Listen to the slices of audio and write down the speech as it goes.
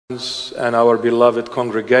and our beloved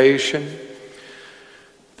congregation,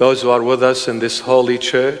 those who are with us in this holy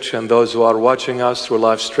church and those who are watching us through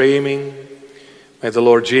live streaming, may the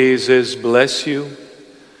Lord Jesus bless you.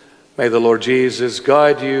 May the Lord Jesus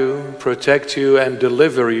guide you, protect you, and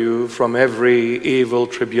deliver you from every evil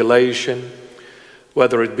tribulation,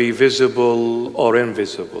 whether it be visible or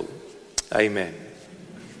invisible. Amen.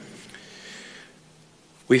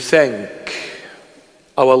 We thank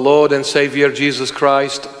our Lord and Savior Jesus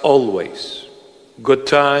Christ always, good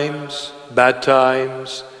times, bad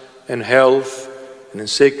times, in health and in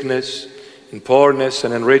sickness, in poorness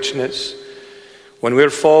and in richness, when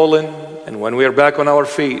we're fallen and when we're back on our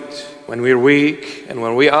feet, when we're weak and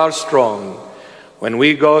when we are strong, when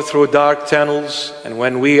we go through dark tunnels and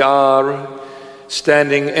when we are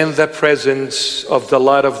standing in the presence of the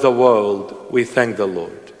light of the world, we thank the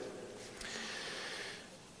Lord.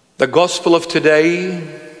 The gospel of today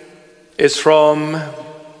is from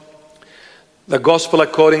the gospel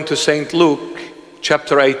according to St. Luke,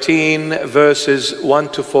 chapter 18, verses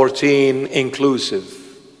 1 to 14 inclusive.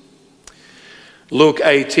 Luke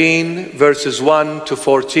 18, verses 1 to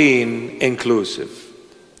 14 inclusive.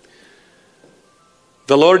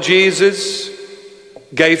 The Lord Jesus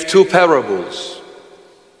gave two parables.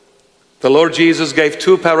 The Lord Jesus gave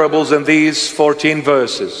two parables in these 14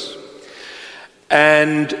 verses.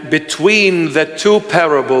 And between the two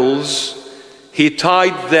parables, he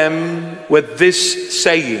tied them with this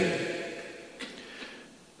saying: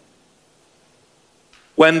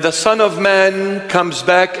 when the Son of Man comes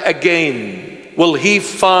back again, will he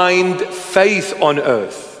find faith on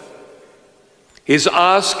earth? He's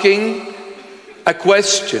asking a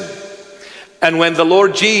question. And when the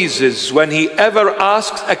Lord Jesus, when he ever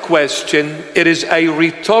asks a question, it is a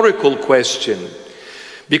rhetorical question.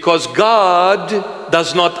 Because God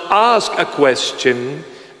does not ask a question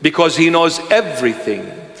because he knows everything.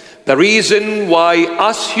 The reason why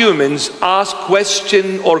us humans ask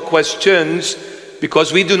question or questions,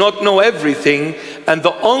 because we do not know everything, and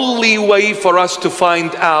the only way for us to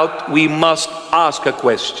find out, we must ask a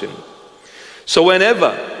question. So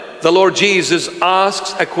whenever the Lord Jesus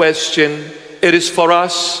asks a question, it is for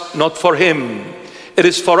us, not for him. It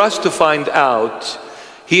is for us to find out.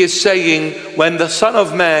 He is saying, when the Son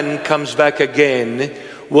of Man comes back again,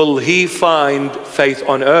 will he find faith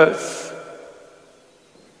on earth?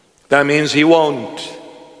 That means he won't.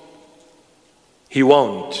 He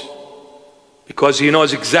won't. Because he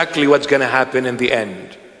knows exactly what's going to happen in the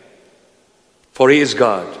end. For he is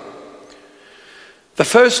God. The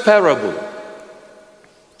first parable.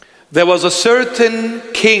 There was a certain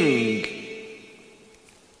king.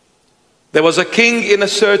 There was a king in a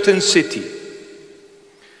certain city.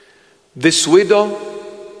 This widow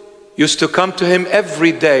used to come to him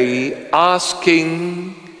every day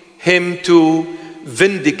asking him to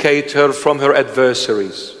vindicate her from her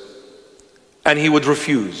adversaries. And he would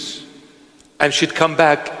refuse. And she'd come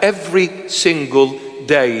back every single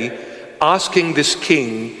day asking this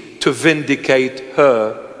king to vindicate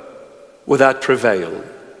her without prevail.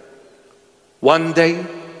 One day,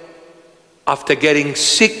 after getting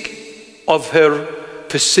sick of her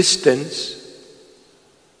persistence,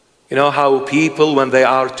 you know how people, when they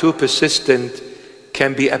are too persistent,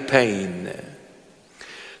 can be a pain.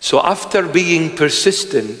 So after being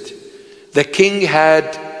persistent, the king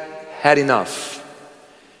had enough.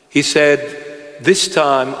 He said, this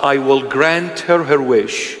time I will grant her her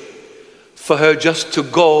wish, for her just to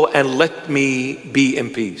go and let me be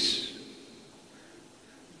in peace.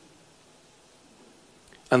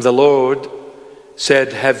 And the Lord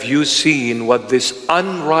said, have you seen what this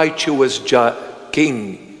unrighteous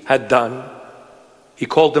king had done? He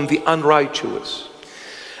called them the unrighteous.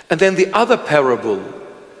 And then the other parable,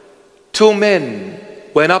 two men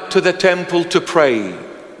went up to the temple to pray.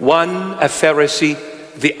 One a Pharisee,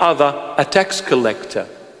 the other a tax collector.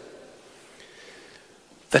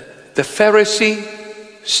 The Pharisee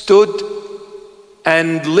stood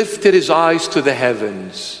and lifted his eyes to the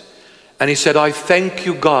heavens. And he said, I thank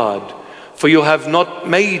you, God, for you have not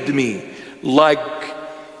made me like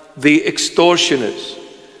the extortioners,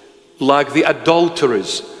 like the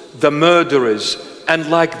adulterers, the murderers, and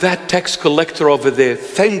like that tax collector over there.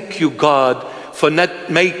 Thank you, God, for not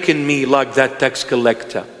making me like that tax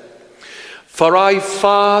collector. For I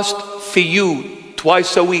fast for you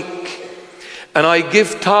twice a week, and I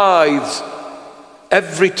give tithes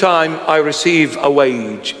every time I receive a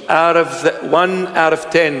wage. Out of the 1 out of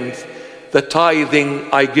 10, the tithing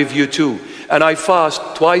I give you too. And I fast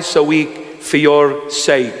twice a week for your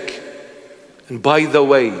sake. And by the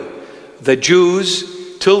way, the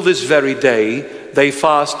Jews, till this very day, they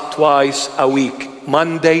fast twice a week,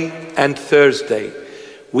 Monday and Thursday.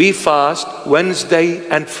 We fast Wednesday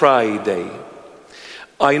and Friday.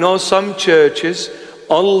 I know some churches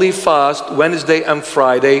only fast Wednesday and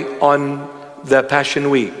Friday on the Passion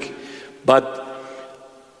Week. But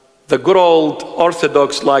the good old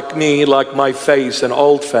Orthodox like me, like my face, an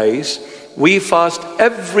old face, we fast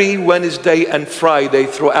every Wednesday and Friday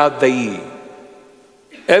throughout the year.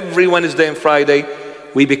 Every Wednesday and Friday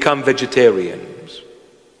we become vegetarians.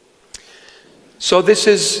 So this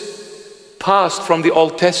is passed from the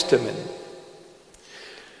Old Testament.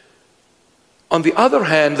 On the other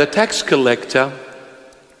hand, the tax collector,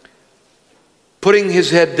 putting his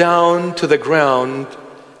head down to the ground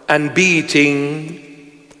and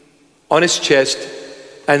beating on his chest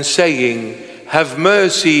and saying, "Have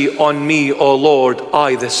mercy on me, O Lord,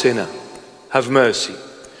 I the sinner. Have mercy."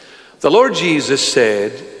 The Lord Jesus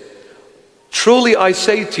said, "Truly I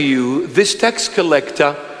say to you, this tax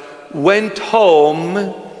collector went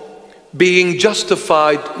home being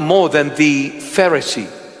justified more than the Pharisee.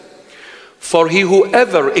 For he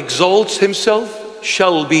whoever exalts himself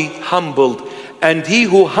shall be humbled, and he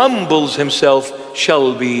who humbles himself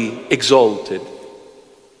shall be exalted."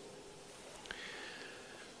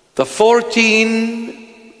 The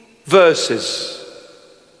 14 verses,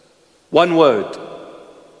 one word,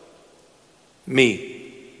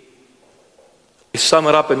 me. I sum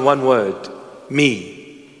it up in one word, me.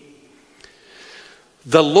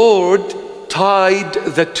 The Lord tied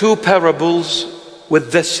the two parables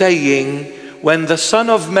with the saying, "When the Son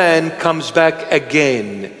of Man comes back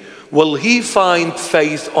again, will he find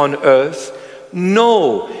faith on earth?"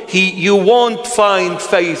 No, you won't find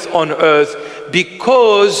faith on earth,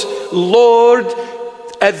 because Lord,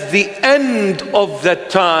 at the end of the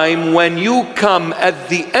time, when you come at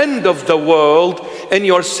the end of the world, in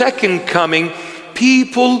your second coming,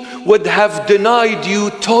 people would have denied you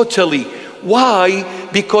totally. Why?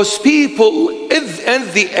 Because people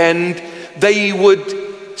at the end, they would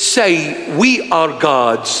say, "We are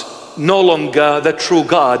gods." No longer the true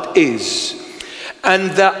God is.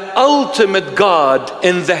 And the ultimate God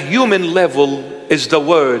in the human level is the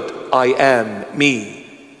word, I am, me.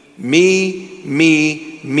 Me,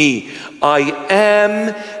 me, me. I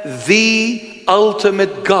am the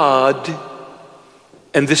ultimate God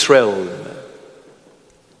in this realm.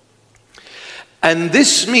 And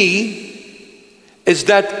this me is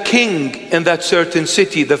that king in that certain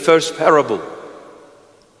city, the first parable.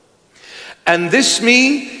 And this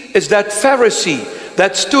me is that Pharisee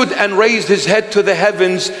that stood and raised his head to the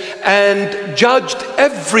heavens and judged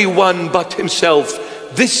everyone but himself.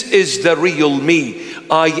 This is the real me.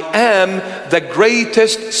 I am the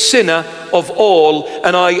greatest sinner of all,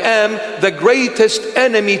 and I am the greatest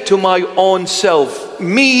enemy to my own self.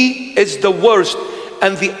 Me is the worst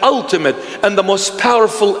and the ultimate and the most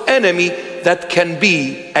powerful enemy that can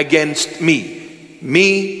be against me.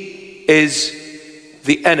 Me is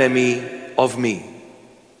the enemy of me.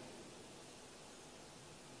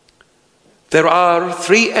 There are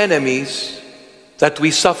three enemies that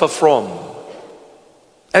we suffer from.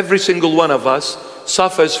 Every single one of us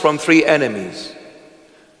suffers from three enemies.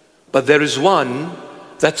 But there is one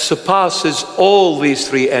that surpasses all these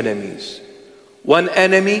three enemies. One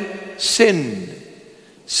enemy, sin.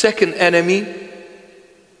 Second enemy,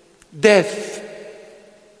 death.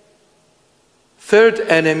 Third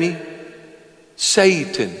enemy,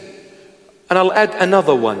 Satan. And I'll add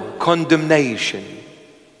another one, condemnation.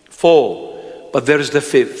 4. But there is the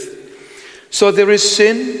fifth. So there is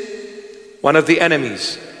sin, one of the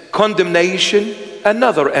enemies. Condemnation,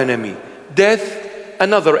 another enemy. Death,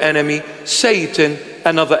 another enemy. Satan,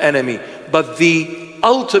 another enemy. But the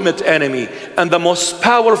ultimate enemy and the most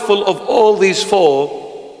powerful of all these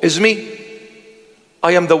four is me.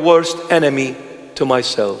 I am the worst enemy to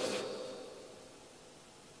myself.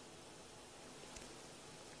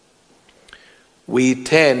 We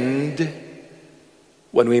tend,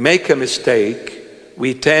 when we make a mistake,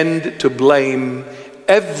 we tend to blame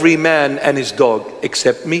every man and his dog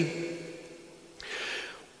except me.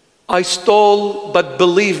 I stole, but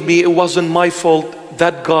believe me, it wasn't my fault.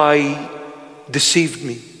 That guy deceived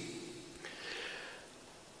me.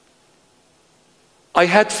 I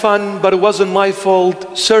had fun, but it wasn't my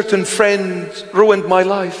fault. Certain friends ruined my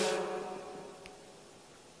life.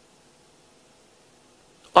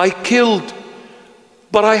 I killed,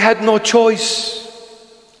 but I had no choice.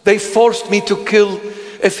 They forced me to kill.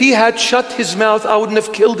 If he had shut his mouth, I wouldn't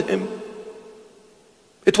have killed him.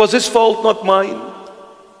 It was his fault, not mine.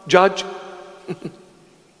 Judge.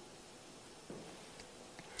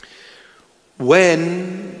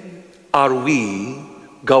 When are we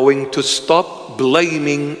going to stop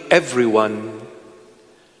blaming everyone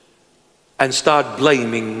and start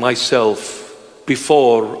blaming myself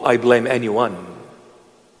before I blame anyone.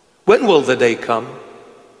 When will the day come?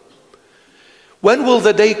 When will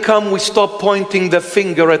the day come we stop pointing the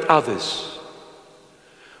finger at others?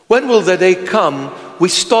 When will the day come we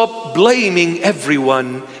stop blaming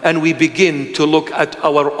everyone and we begin to look at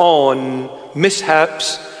our own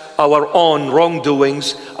mishaps, our own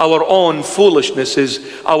wrongdoings, our own foolishnesses,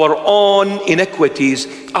 our own inequities,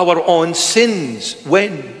 our own sins?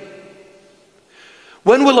 When?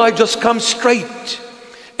 When will I just come straight,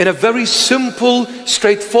 in a very simple,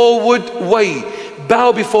 straightforward way,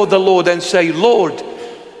 bow before the Lord and say, Lord,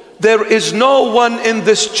 there is no one in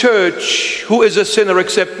this church who is a sinner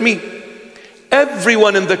except me.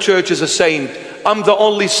 Everyone in the church is a saint. I'm the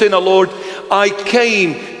only sinner, Lord. I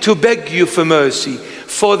came to beg you for mercy,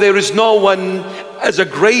 for there is no one as a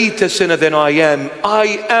greater sinner than I am.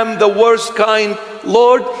 I am the worst kind.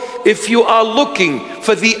 Lord, if you are looking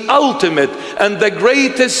for the ultimate and the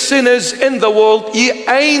greatest sinners in the world, you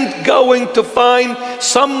ain't going to find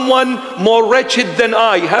someone more wretched than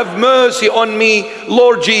I. Have mercy on me,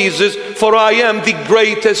 Lord Jesus, for I am the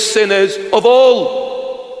greatest sinners of all.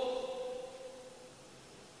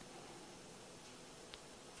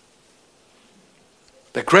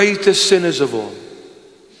 The greatest sinners of all.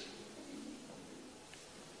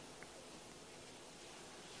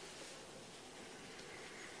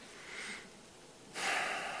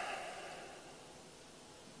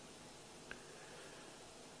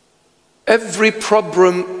 Every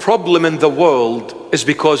problem in the world is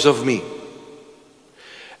because of me.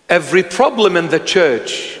 Every problem in the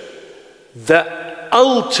church, the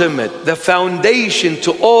ultimate, the foundation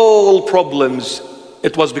to all problems,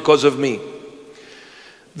 it was because of me.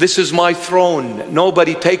 This is my throne.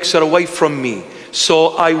 Nobody takes it away from me.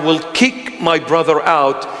 So I will kick my brother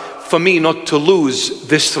out for me not to lose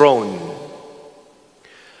this throne.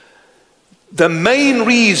 The main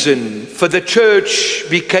reason for the church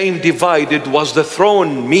became divided was the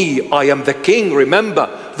throne. Me, I am the king.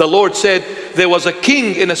 Remember, the Lord said there was a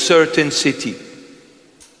king in a certain city.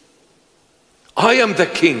 I am the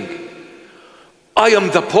king. I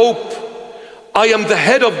am the Pope. I am the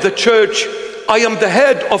head of the church. I am the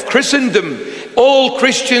head of Christendom. All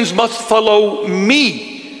Christians must follow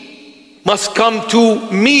me, must come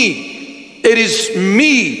to me. It is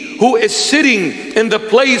me who is sitting in the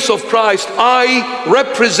place of Christ. I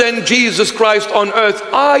represent Jesus Christ on earth.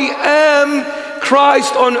 I am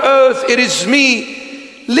Christ on earth. It is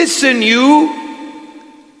me. Listen, you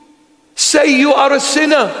say you are a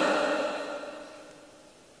sinner.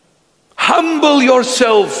 Humble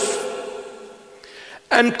yourself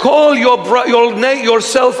and call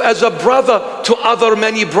yourself as a brother to other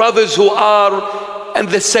many brothers who are at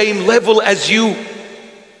the same level as you.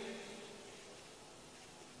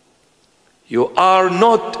 You are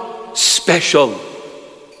not special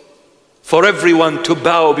for everyone to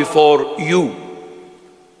bow before you.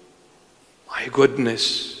 My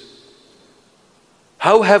goodness,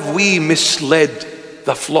 how have we misled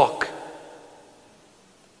the flock?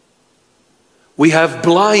 We have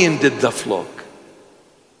blinded the flock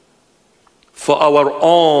for our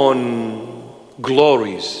own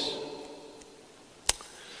glories.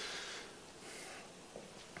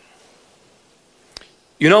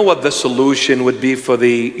 You know what the solution would be for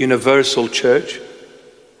the universal church?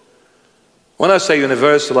 When I say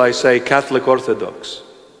universal, I say Catholic Orthodox.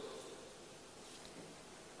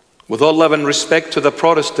 With all love and respect to the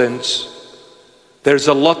Protestants, there's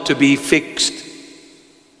a lot to be fixed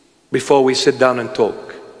before we sit down and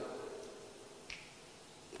talk.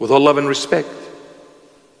 With all love and respect.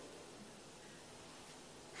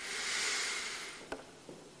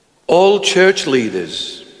 All church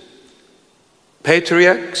leaders,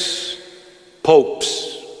 patriarchs,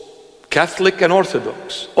 popes, Catholic and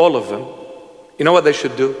Orthodox, all of them, you know what they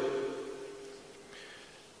should do?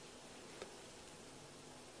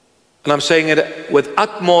 And I'm saying it with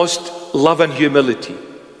utmost love and humility.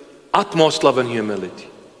 Utmost love and humility.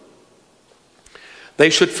 They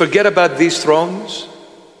should forget about these thrones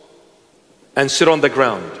and sit on the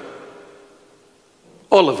ground.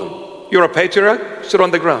 All of them. You're a patriarch, sit on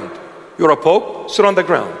the ground. You're a pope, sit on the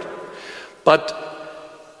ground.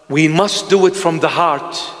 But we must do it from the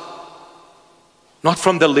heart, not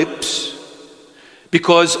from the lips,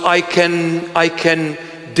 because I can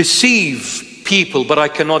deceive people, but I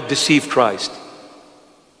cannot deceive Christ.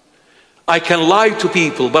 I can lie to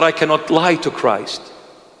people, but I cannot lie to Christ.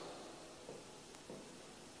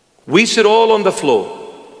 We sit all on the floor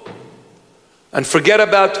and forget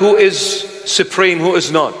about who is supreme, who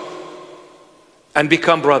is not, and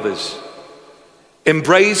become brothers.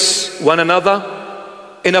 Embrace one another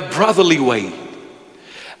in a brotherly way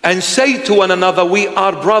and say to one another, we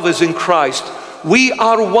are brothers in Christ. We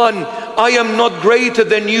are one. I am not greater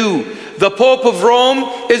than you. The Pope of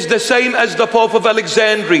Rome is the same as the Pope of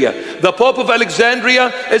Alexandria. The Pope of Alexandria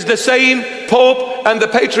is the same Pope and the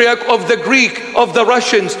Patriarch of the Greek, of the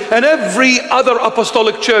Russians, and every other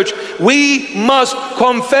apostolic church. We must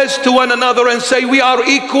confess to one another and say we are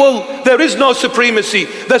equal. There is no supremacy.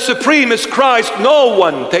 The supreme is Christ. No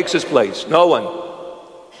one takes his place. No one.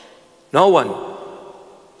 No one.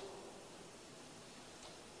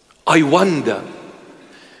 I wonder.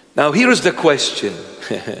 Now here is the question.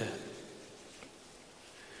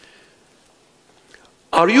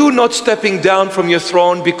 Are you not stepping down from your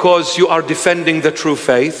throne because you are defending the true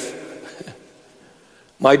faith?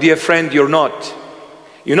 My dear friend, you're not.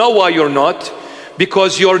 You know why you're not?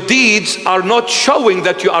 Because your deeds are not showing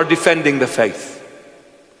that you are defending the faith.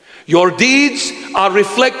 Your deeds are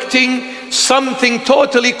reflecting something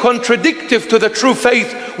totally contradictory to the true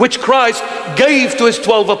faith which Christ gave to his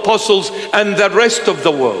 12 apostles and the rest of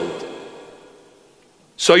the world.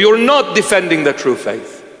 So you're not defending the true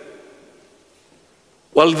faith.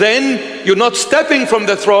 Well, then you're not stepping from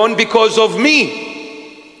the throne because of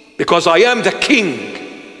me, because I am the king.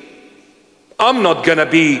 I'm not gonna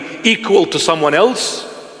be equal to someone else.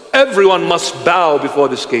 Everyone must bow before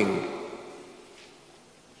this king.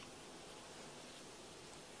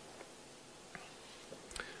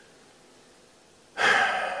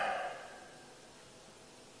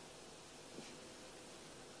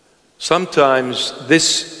 Sometimes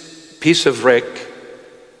this piece of wreck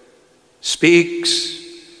speaks,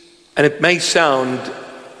 and it may sound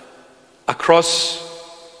across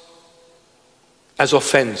as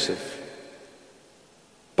offensive,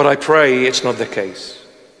 but I pray it's not the case.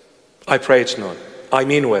 I pray it's not. I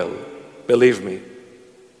mean well, believe me.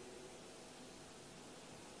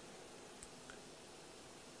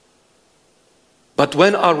 But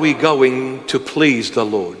when are we going to please the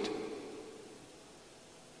Lord?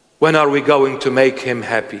 When are we going to make him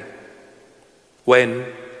happy? When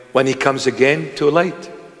he comes again? Too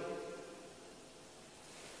late.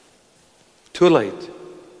 Too late.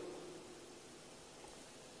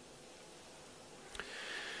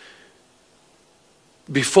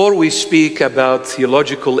 Before we speak about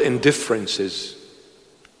theological indifferences,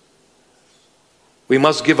 we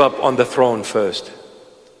must give up on the throne first.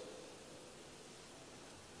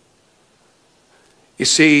 You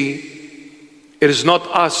see, it is not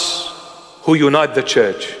us who unite the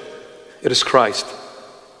church. It is Christ.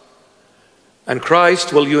 And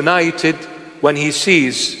Christ will unite it when he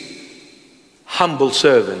sees humble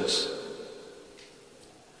servants,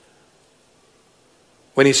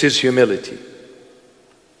 when he sees humility.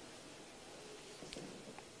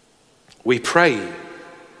 We pray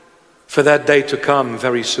for that day to come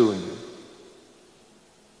very soon.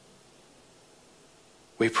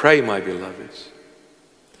 We pray, my beloveds.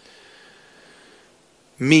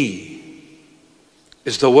 Me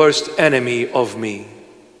is the worst enemy of me.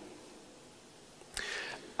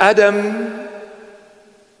 Adam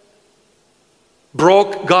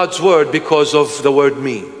broke God's word because of the word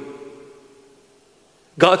me.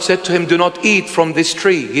 God said to him, do not eat from this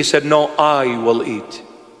tree. He said, no, I will eat.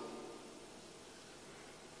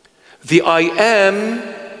 The I am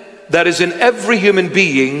that is in every human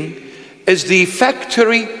being is the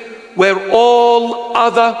factory where all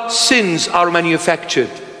other sins are manufactured.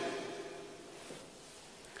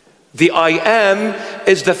 The I am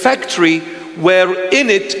is the factory where in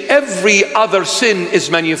it every other sin is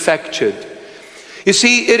manufactured. You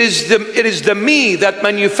see, it is the me that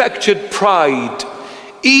manufactured pride.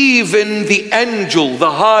 Even the angel,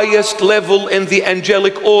 the highest level in the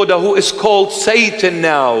angelic order, who is called Satan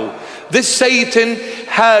now. This Satan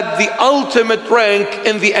had the ultimate rank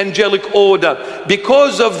in the angelic order.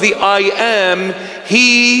 Because of the I am,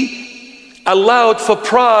 he allowed for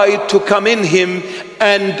pride to come in him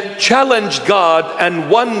and challenged God and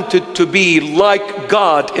wanted to be like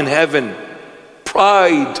God in heaven.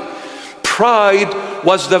 Pride. Pride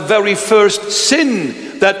was the very first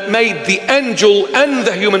sin that made the angel and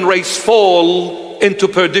the human race fall into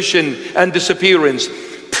perdition and disappearance.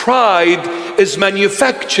 Pride is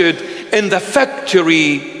manufactured in the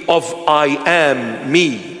factory of I am,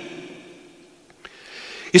 me.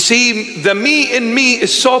 You see, the me in me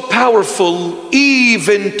is so powerful,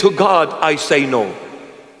 even to God I say no.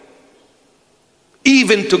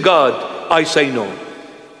 Even to God I say no.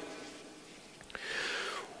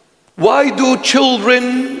 Why do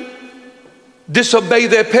children disobey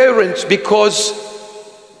their parents? Because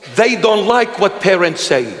they don't like what parents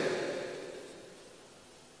say.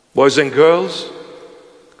 Boys and girls,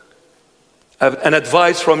 an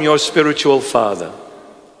advice from your spiritual father.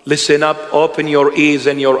 Listen up, open your ears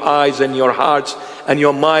and your eyes and your hearts and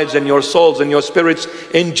your minds and your souls and your spirits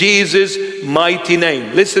in Jesus' mighty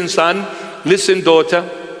name. Listen, son. Listen, daughter.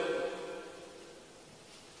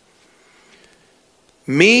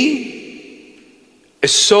 Me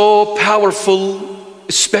is so powerful,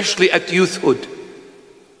 especially at youthhood.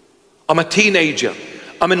 I'm a teenager.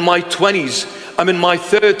 I'm in my 20s. I'm in my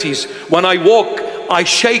 30s. When I walk, I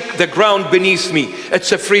shake the ground beneath me.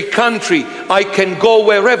 It's a free country. I can go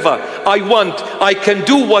wherever I want. I can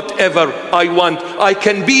do whatever I want. I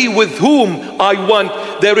can be with whom I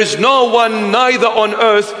want. There is no one, neither on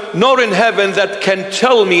earth nor in heaven, that can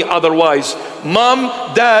tell me otherwise. Mom,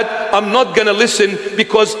 Dad, I'm not gonna listen,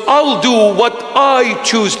 because I'll do what I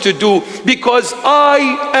choose to do, because I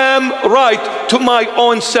am right to my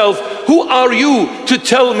own self. Who are you to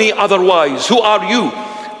tell me otherwise? Who are you?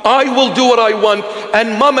 I will do what I want.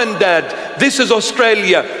 And Mom and Dad, this is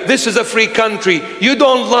Australia. This is a free country. You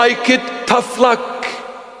don't like it? Tough luck.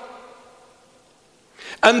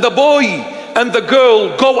 And the boy and the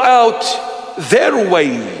girl go out their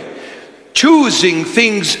way, choosing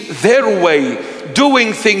things their way,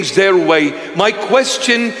 doing things their way. My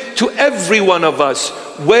question to every one of us,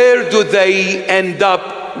 where do they end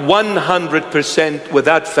up 100%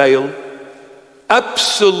 without fail?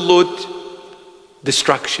 Absolute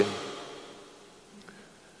destruction.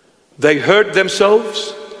 They hurt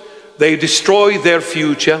themselves, they destroy their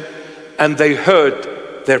future, and they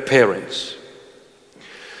hurt their parents.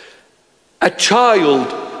 A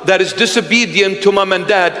child that is disobedient to mom and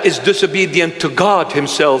dad is disobedient to God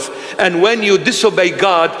himself. And when you disobey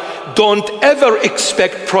God, don't ever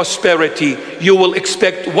expect prosperity. You will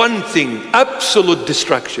expect one thing: absolute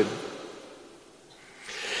destruction.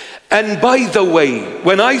 And by the way,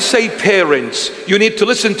 when I say parents, you need to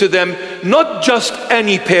listen to them, not just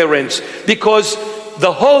any parents, because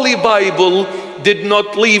the Holy Bible did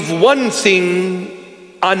not leave one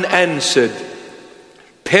thing unanswered.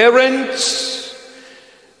 Parents,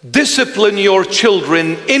 discipline your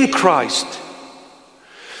children in Christ.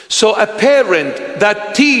 So a parent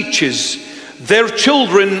that teaches their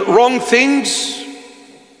children wrong things,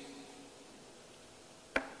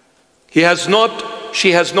 she has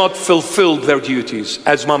not fulfilled their duties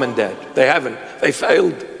as mom and dad. They haven't. They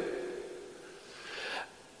failed.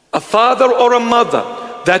 A father or a mother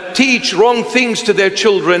that teach wrong things to their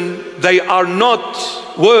children, they are not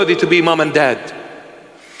worthy to be mom and dad.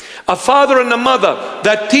 A father and a mother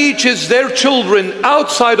that teaches their children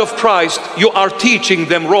outside of Christ, you are teaching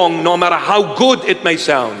them wrong, no matter how good it may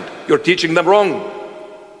sound. You're teaching them wrong.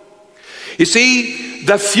 You see,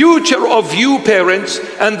 the future of you parents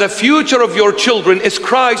and the future of your children is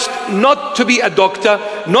Christ, not to be a doctor,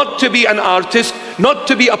 not to be an artist, not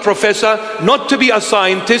to be a professor, not to be a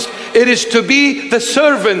scientist. It is to be the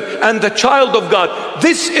servant and the child of God.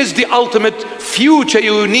 This is the ultimate future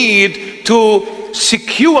you need to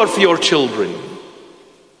secure for your children.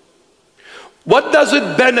 What does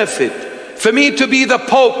it benefit for me to be the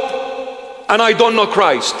Pope and I don't know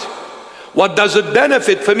Christ? What does it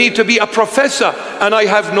benefit for me to be a professor and I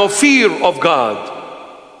have no fear of God?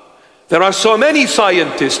 There are so many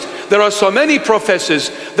scientists, there are so many professors,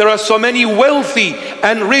 there are so many wealthy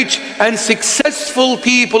and rich and successful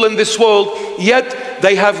people in this world, yet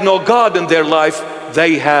they have no God in their life.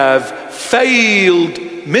 They have failed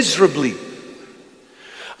miserably.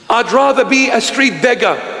 I'd rather be a street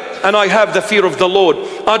beggar and I have the fear of the Lord.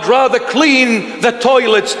 I'd rather clean the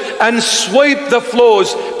toilets and sweep the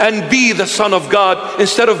floors and be the son of God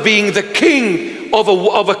instead of being the king of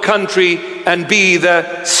a country and be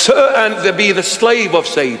the slave of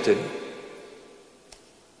Satan.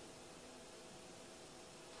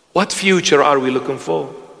 What future are we looking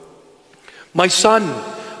for? My son,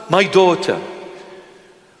 my daughter,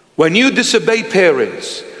 when you disobey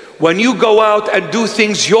parents, when you go out and do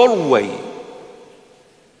things your way,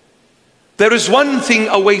 there is one thing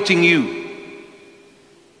awaiting you: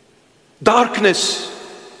 darkness,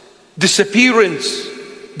 disappearance,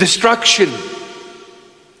 destruction.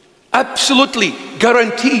 Absolutely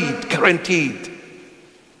guaranteed, guaranteed.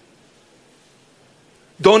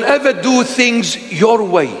 Don't ever do things your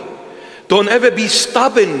way. Don't ever be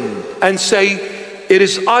stubborn and say it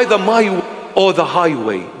is either my way or the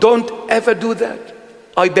highway. Don't ever do that.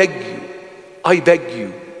 I beg you, I beg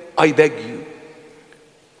you, I beg you.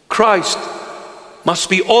 Christ must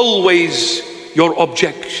be always your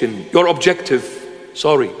objective.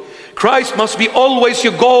 Christ must be always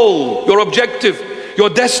your goal, your objective, your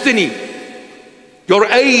destiny, your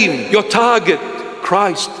aim, your target.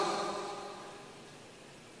 Christ.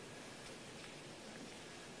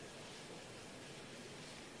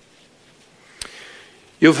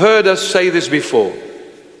 You've heard us say this before.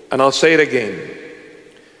 and I'll say it again.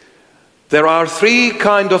 There are three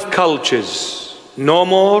kinds of cultures, no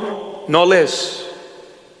more, no less.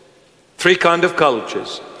 Three kinds of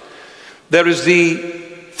cultures. There is the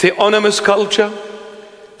theonomous culture,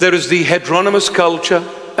 there is the heteronymous culture,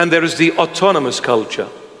 and there is the autonomous culture.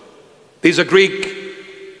 These are Greek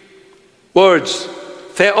words.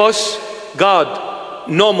 Theos, God.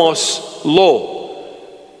 Nomos, law.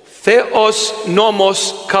 Theos,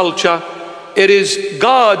 nomos, culture. It is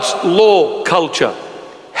God's law culture.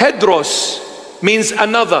 Hedros means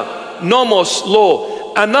another. Nomos,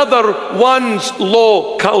 law. Another one's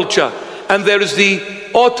law culture. And there is the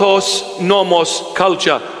autos, nomos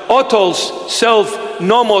culture. Autos, self,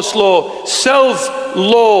 nomos, law.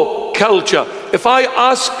 Self-law culture. If I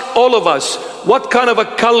ask all of us, what kind of a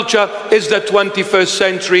culture is the 21st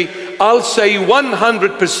century? I'll say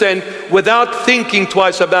 100% without thinking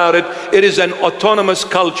twice about it. It is an autonomous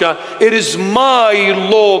culture. It is my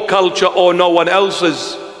law culture or no one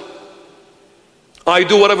else's. I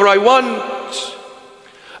do whatever I want.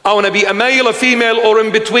 I want to be a male, a female, or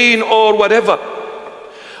in between, or whatever.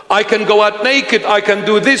 I can go out naked. I can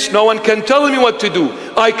do this. No one can tell me what to do.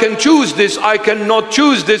 I can choose this. I cannot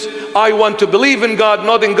choose this. I want to believe in God,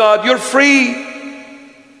 not in God. You're free.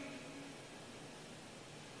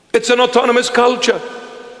 It's an autonomous culture.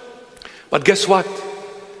 But guess what?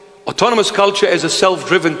 Autonomous culture is a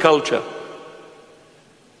self-driven culture.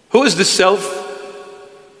 Who is the self?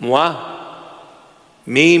 Moi.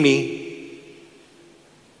 Me.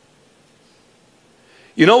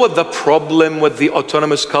 You know what the problem with the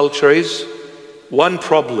autonomous culture is? One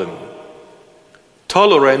problem.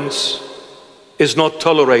 Tolerance is not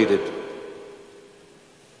tolerated.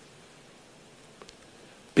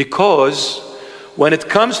 Because when it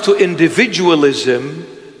comes to individualism,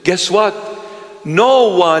 guess what?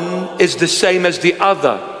 No one is the same as the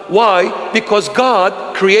other. Why? Because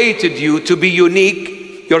God created you to be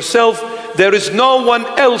unique yourself. There is no one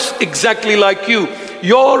else exactly like you.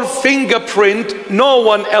 Your fingerprint, no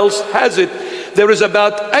one else has it. There is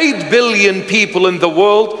about 8 billion people in the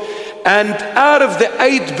world, and out of the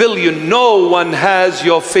 8 billion, no one has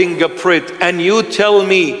your fingerprint. And you tell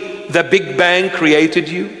me the Big Bang created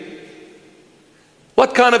you?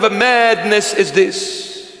 What kind of a madness is this?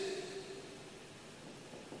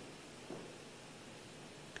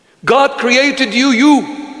 God created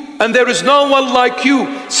you, and there is no one like you.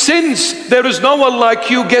 Since there is no one like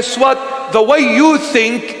you, guess what? The way you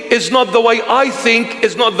think is not the way I think,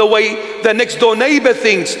 is not the way the next door neighbor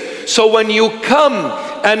thinks. So when you come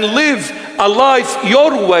and live a life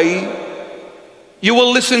your way, you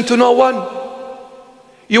will listen to no one.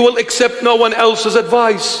 You will accept no one else's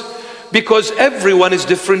advice, because everyone is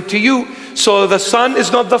different to you. So the son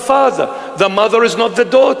is not the father, the mother is not the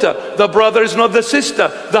daughter, the brother is not the sister,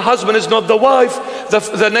 the husband is not the wife,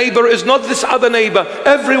 the neighbor is not this other neighbor.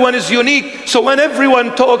 Everyone is unique. So when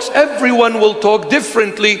everyone talks, everyone will talk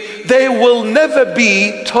differently. There will never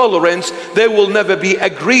be tolerance. There will never be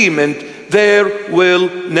agreement. There will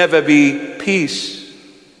never be peace.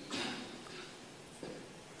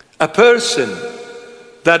 A person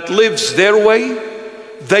that lives their way,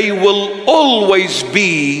 they will always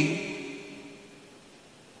be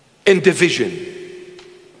in division.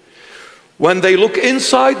 When they look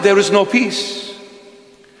inside, there is no peace.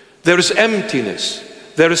 There is emptiness.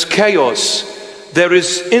 There is chaos. There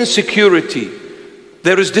is insecurity.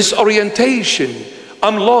 There is disorientation.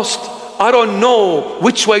 I'm lost. I don't know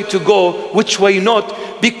which way to go, which way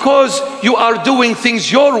not. Because you are doing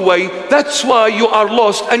things your way, that's why you are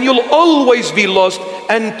lost. And you'll always be lost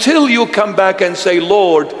until you come back and say,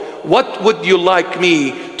 Lord, what would you like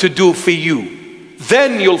me to do for you?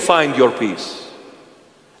 Then you'll find your peace.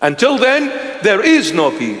 Until then, there is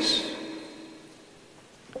no peace.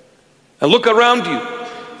 And look around you.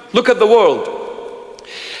 Look at the world.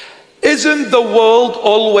 Isn't the world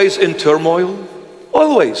always in turmoil?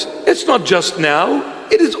 Always. It's not just now.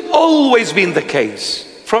 It has always been the case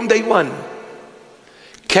from day one.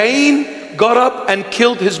 Cain got up and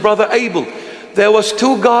killed his brother Abel. There was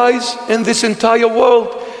 2 guys in this entire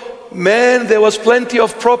world. Man, there was plenty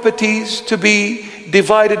of properties to be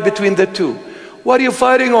divided between the 2. What are you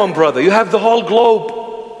fighting on, brother? You have the whole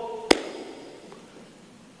globe.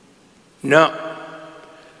 No,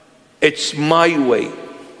 it's my way.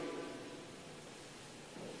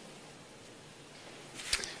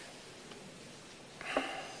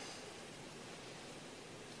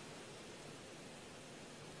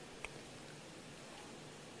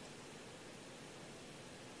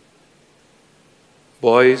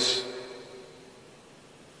 Boys,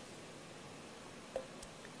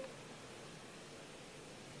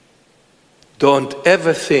 don't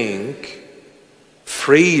ever think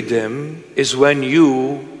Freedom is when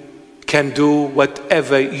you can do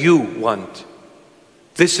whatever you want.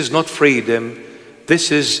 This is not freedom. This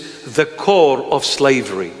is the core of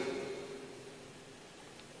slavery.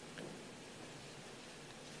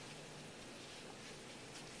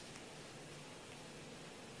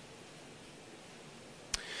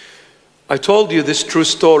 I told you this true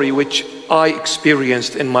story which I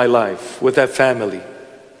experienced in my life with a family,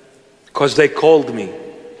 because they called me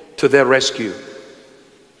to their rescue.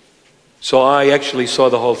 So I actually saw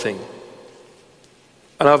the whole thing.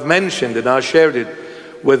 And I've mentioned and I shared it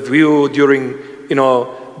with you during,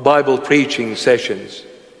 Bible preaching sessions.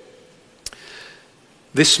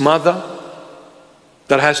 This mother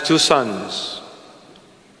that has 2 sons,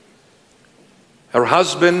 her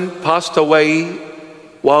husband passed away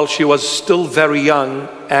while she was still very young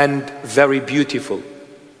and very beautiful.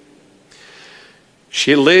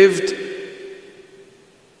 She lived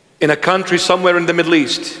in a country somewhere in the Middle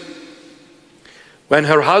East. When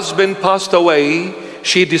her husband passed away,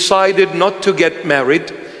 she decided not to get married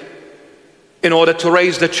in order to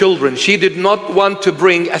raise the children. She did not want to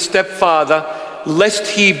bring a stepfather, lest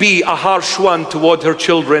he be a harsh one toward her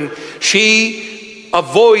children. She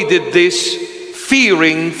avoided this,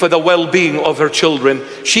 fearing for the well-being of her children.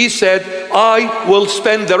 She said, I will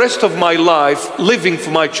spend the rest of my life living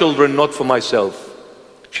for my children, not for myself.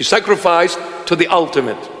 She sacrificed to the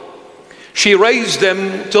ultimate. She raised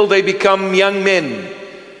them till they become young men,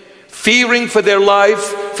 fearing for their life,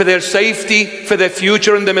 for their safety, for their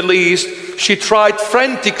future in the Middle East. She tried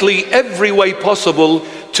frantically every way possible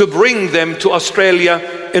to bring them to Australia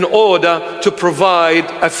in order to provide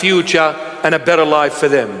a future and a better life for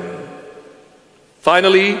them.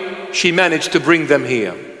 Finally, she managed to bring them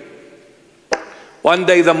here. One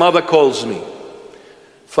day the mother calls me,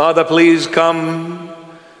 Father, please come.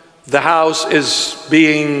 The house is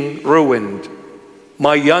being ruined.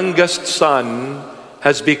 My youngest son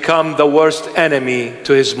has become the worst enemy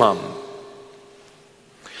to his mom.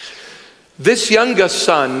 This youngest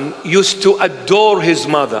son used to adore his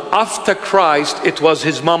mother. After Christ, it was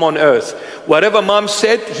his mom on earth. Whatever mom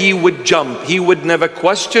said, he would jump. He would never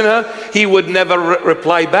question her. He would never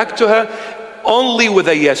reply back to her. Only with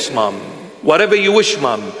a yes, mom. Whatever you wish,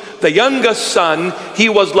 mom. The youngest son, he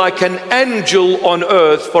was like an angel on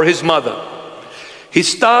earth for his mother. He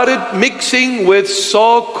started mixing with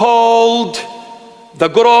so-called the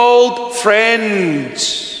good old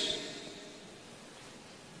friends.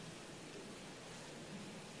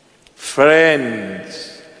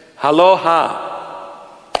 Friends. Aloha.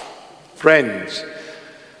 Friends.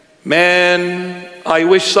 Man, I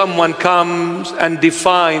wish someone comes and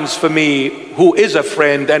defines for me who is a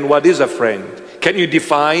friend and what is a friend. Can you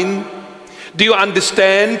define? Do you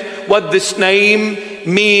understand what this name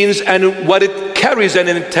means and what it carries and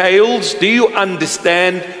entails? Do you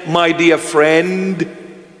understand, my dear friend?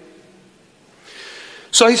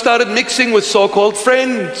 So he started mixing with so-called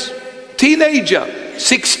friends. Teenager,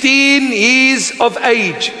 16 years of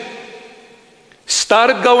age.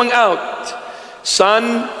 Started going out.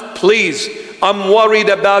 Son, please, I'm worried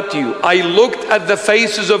about you. I looked at the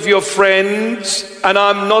faces of your friends and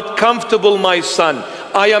I'm not comfortable, my son.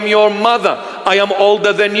 I am your mother. I am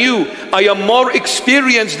older than you. I am more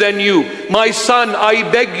experienced than you. My son, I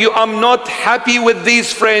beg you, I'm not happy with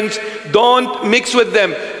these friends. Don't mix with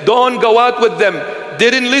them. Don't go out with them.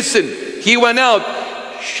 Didn't listen. He went out.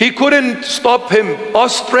 She couldn't stop him.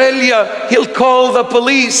 Australia, he'll call the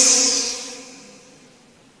police.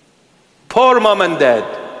 Poor mom and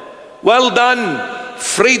dad. Well done,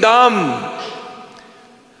 freedom.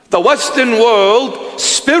 The Western world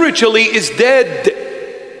spiritually is dead.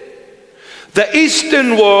 The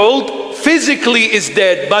Eastern world physically is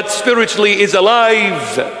dead, but spiritually is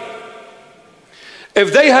alive.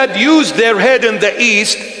 If they had used their head in the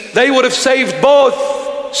East, they would have saved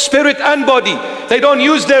both spirit and body. They don't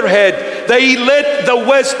use their head. They let the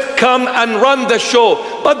West come and run the show.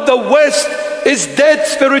 But the West is dead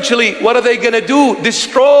spiritually. What are they going to do?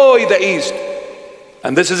 Destroy the East.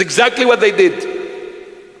 And this is exactly what they did.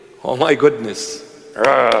 Oh my goodness.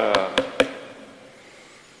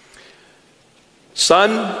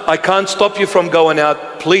 Son, I can't stop you from going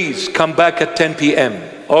out. Please come back at 10 p.m.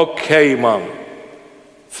 Okay, mom.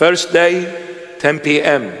 First day, 10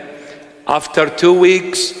 p.m. After 2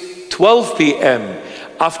 weeks, 12 p.m.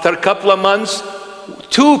 After a couple of months,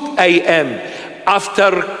 2 a.m.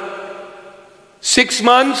 After 6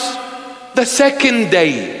 months, the second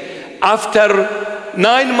day. After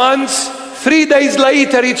 9 months, 3 days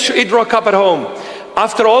later, he'd rock up at home.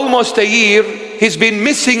 After almost a year, he's been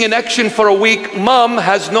missing in action for a week. Mom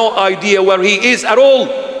has no idea where he is at all.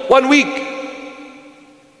 1 week.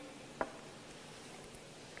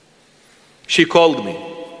 She called me.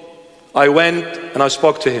 I went and I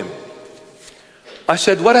spoke to him. I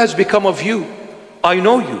said, what has become of you? I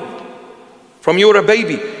know you. From you were a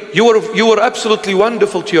baby. You were absolutely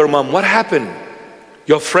wonderful to your mom. What happened?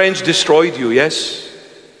 Your friends destroyed you, yes?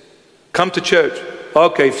 Come to church.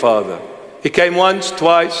 Okay, Father. He came once,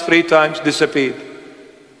 twice, 3 times, disappeared.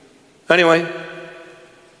 Anyway,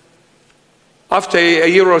 after a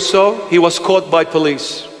year or so, he was caught by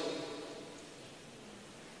police.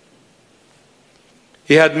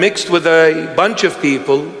 He had mixed with a bunch of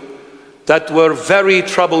people that were very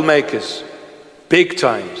troublemakers, big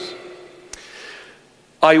times.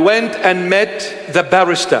 I went and met the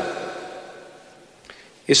barrister.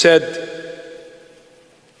 He said,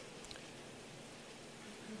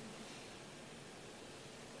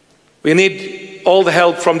 we need all the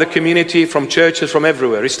help from the community, from churches, from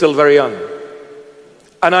everywhere. He's still very young.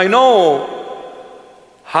 And I know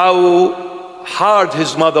how hard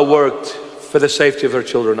his mother worked for the safety of her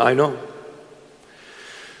children. I know.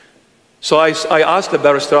 So I asked the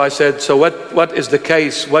barrister, I said, so what is the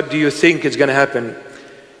case? What do you think is going to happen?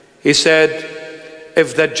 He said,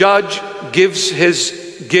 if the judge gives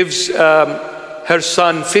her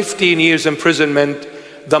son 15 years imprisonment,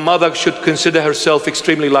 the mother should consider herself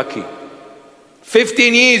extremely lucky.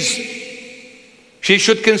 15 years. She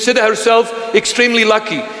should consider herself extremely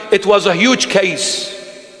lucky. It was a huge case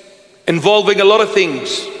involving a lot of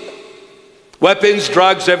things. Weapons,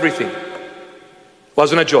 drugs, everything.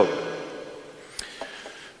 Wasn't a joke.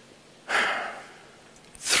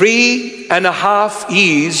 3.5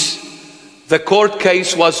 years the court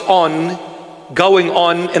case was going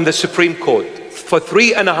on in the Supreme Court. For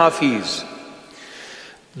 3.5 years.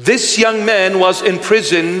 This young man was in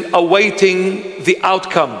prison awaiting the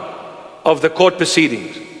outcome of the court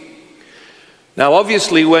proceedings. Now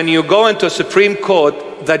obviously when you go into a Supreme Court,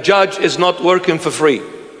 the judge is not working for free.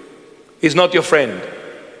 He's not your friend.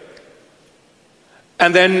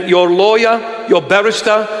 And then your lawyer, your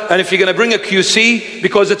barrister, and if you're going to bring a QC,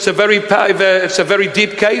 because it's a very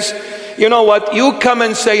deep case, you know what? You come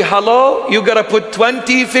and say hello, you got to put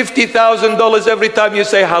 $20,000, $50,000 every time you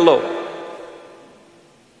say hello.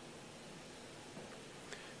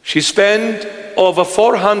 She spent over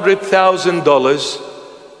 $400,000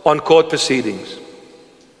 on court proceedings.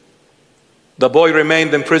 The boy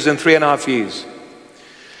remained in prison 3.5 years.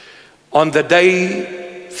 On the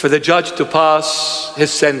day for the judge to pass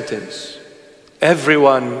his sentence,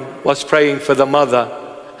 everyone was praying for the mother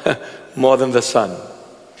more than the son.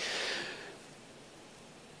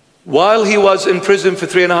 While he was in prison for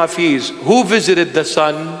 3.5 years, who visited the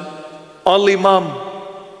son? Only mom.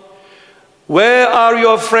 Where are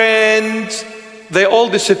your friends? They all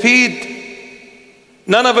disappeared.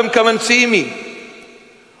 None of them come and see me.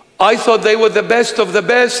 I thought they were the best of the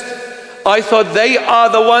best. I thought they are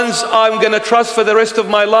the ones I'm going to trust for the rest of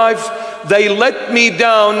my life. They let me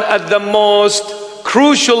down at the most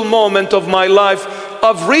crucial moment of my life.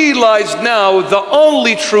 I've realized now the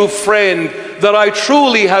only true friend that I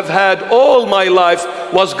truly have had all my life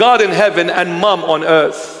was God in heaven and mom on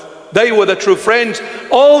earth. They were the true friends.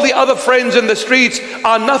 All the other friends in the streets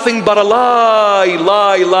are nothing but a lie,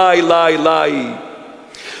 lie, lie, lie, lie.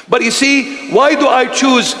 But you see, why do I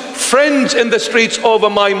choose friends in the streets over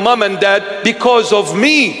my mom and dad? Because of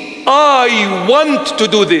me. I want to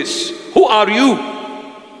do this. Who are you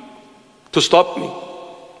to stop me?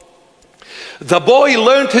 The boy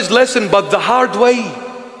learned his lesson, but the hard way.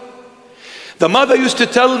 The mother used to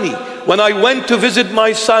tell me, when I went to visit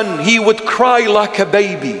my son, he would cry like a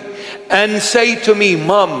baby and say to me,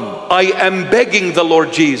 Mom, I am begging the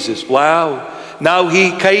Lord Jesus. Wow. Now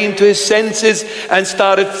he came to his senses and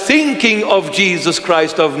started thinking of Jesus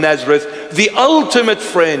Christ of Nazareth, the ultimate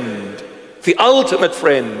friend,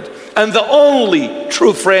 and the only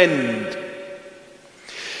true friend.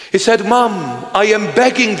 He said, Mom, I am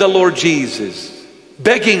begging the Lord Jesus,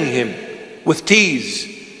 begging him with tears.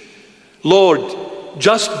 Lord,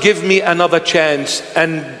 just give me another chance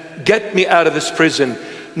and get me out of this prison.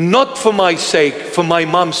 Not for my sake, for my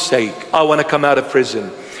mom's sake. I want to come out of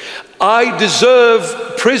prison. I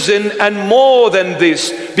deserve prison and more than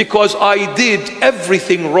this because I did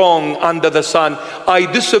everything wrong under the sun.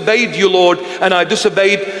 I disobeyed you, Lord, and I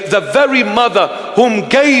disobeyed the very mother whom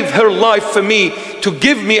gave her life for me to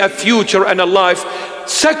give me a future and a life,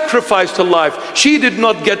 sacrificed her life. She did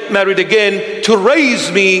not get married again to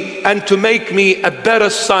raise me and to make me a better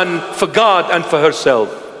son for God and for herself.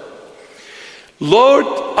 Lord,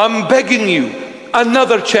 I'm begging you,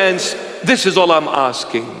 another chance. This is all I'm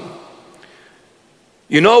asking.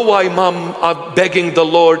 You know why, Mom, I'm begging the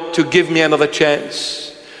Lord to give me another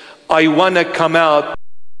chance? I want to come out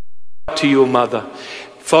to you, Mother.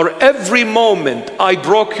 For every moment I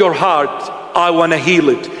broke your heart, I want to heal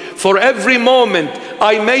it. For every moment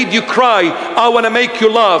I made you cry, I want to make you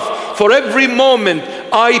laugh. For every moment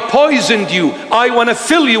I poisoned you, I want to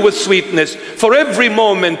fill you with sweetness. For every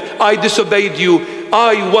moment I disobeyed you,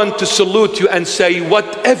 I want to salute you and say,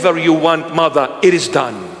 whatever you want, Mother, it is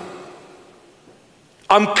done.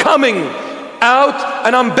 I'm coming out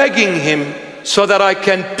and I'm begging him so that I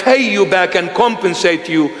can pay you back and compensate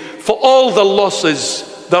you for all the losses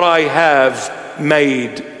that I have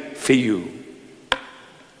made for you.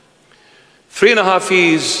 3.5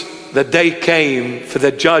 years, the day came for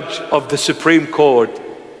the judge of the Supreme Court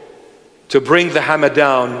to bring the hammer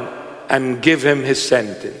down and give him his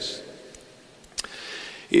sentence.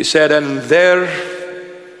 He said, and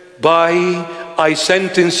thereby I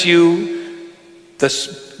sentence you.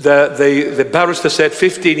 The barrister said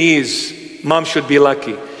 15 years, Mom should be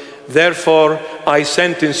lucky. Therefore, I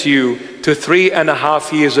sentence you to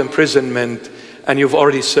 3.5 years imprisonment, and you've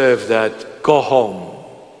already served that. Go home.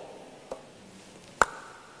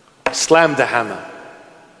 Slam the hammer.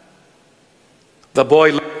 The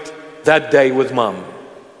boy left that day with Mom.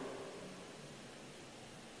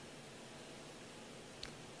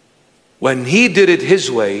 When he did it his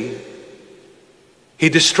way, he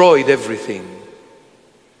destroyed everything.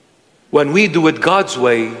 When we do it God's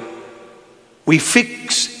way, we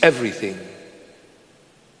fix everything.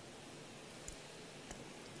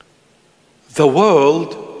 The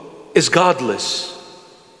world is godless.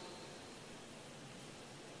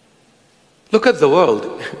 Look at the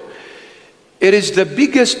world. It is the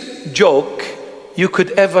biggest joke you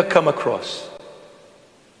could ever come across.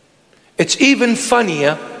 It's even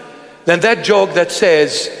funnier than that joke that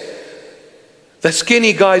says, the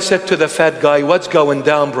skinny guy said to the fat guy, what's going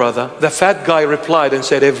down, brother? The fat guy replied and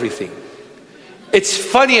said everything. It's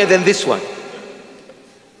funnier than this one.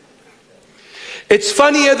 It's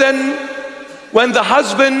funnier than when the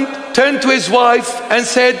husband turned to his wife and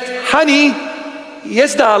said, honey,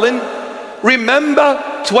 yes, darling,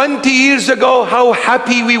 remember 20 years ago how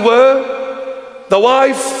happy we were? The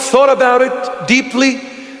wife thought about it deeply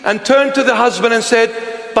and turned to the husband and said,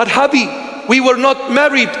 but hubby, we were not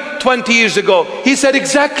married 20 years ago. He said,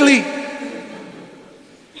 exactly.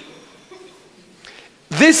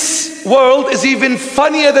 This world is even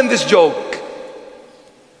funnier than this joke.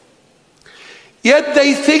 Yet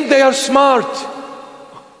they think they are smart.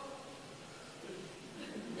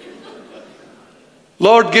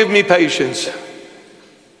 Lord, give me patience.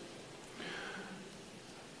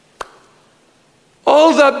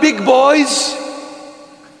 All the big boys,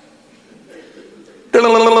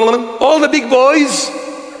 all the big boys,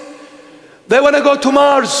 they want to go to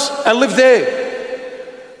Mars and live there.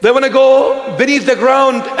 They want to go beneath the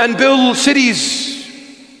ground and build cities.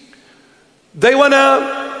 They want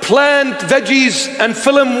to plant veggies and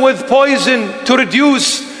fill them with poison to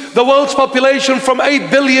reduce the world's population from 8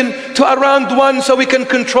 billion to around 1 so we can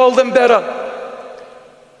control them better.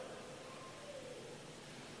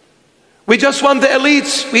 We just want the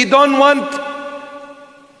elites. We don't want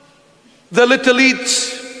the little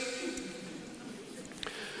elites.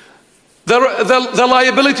 The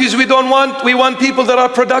liabilities we don't want. We want people that are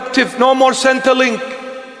productive. No more Centrelink.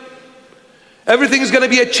 Everything is going to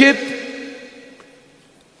be a chip.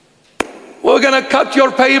 We're going to cut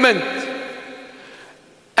your payment.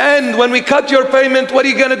 And when we cut your payment, what are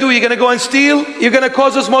you going to do? You're going to go and steal? You're going to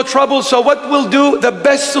cause us more trouble. So what we'll do, the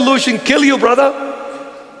best solution, kill you, brother.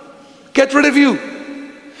 Get rid of you.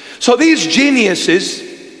 So these geniuses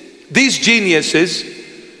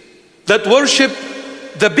that worship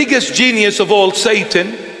the biggest genius of all,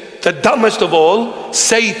 Satan, the dumbest of all,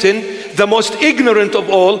 Satan, the most ignorant of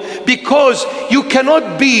all, because you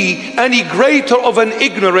cannot be any greater of an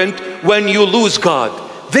ignorant when you lose God.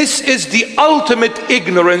 This is the ultimate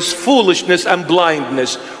ignorance, foolishness, and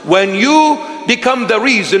blindness, when you become the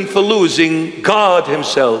reason for losing God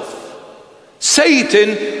himself. Satan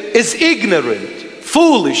is ignorant,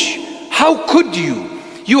 foolish. How could you?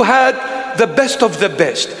 You had the best of the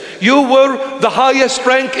best. You were the highest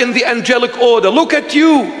rank in the angelic order. Look at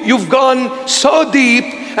you. You've gone so deep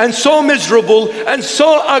and so miserable and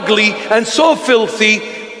so ugly and so filthy.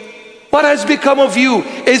 What has become of you?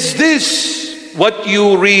 Is this what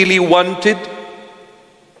you really wanted?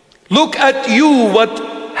 Look at you,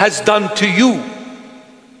 what has done to you.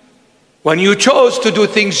 When you chose to do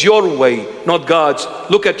things your way, not God's.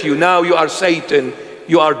 Look at you. Now you are Satan.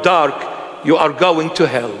 You are dark. You are going to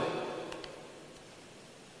hell.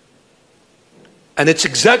 And it's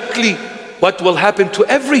exactly what will happen to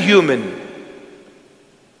every human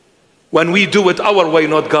when we do it our way,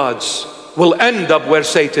 not God's. We'll end up where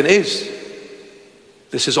Satan is.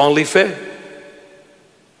 This is only fair.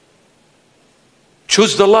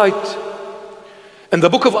 Choose the light. In the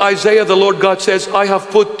book of Isaiah, the Lord God says, I have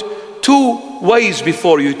put two ways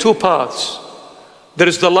before you, two paths. There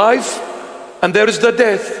is the life and there is the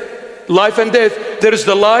death. Life and death. There is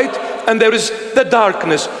the light and there is the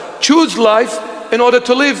darkness. Choose life in order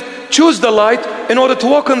to live. Choose the light in order to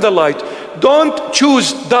walk in the light. Don't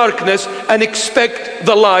choose darkness and expect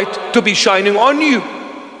the light to be shining on you.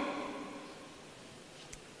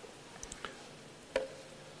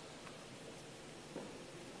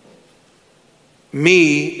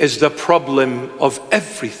 Me is the problem of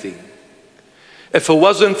everything. If it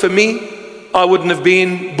wasn't for me, I wouldn't have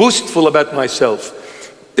been boastful about myself.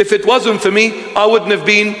 If it wasn't for me, I wouldn't have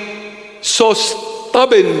been so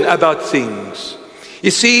stubborn about things.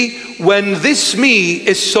 You see, when this me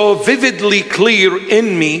is so vividly clear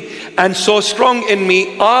in me and so strong in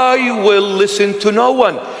me, I will listen to no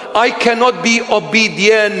one. I cannot be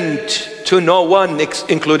obedient to no one,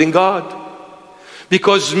 including God.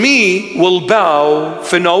 Because me will bow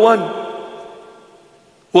for no one.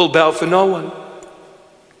 Will bow for no one.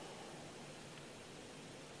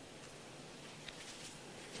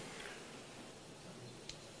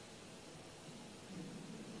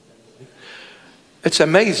 It's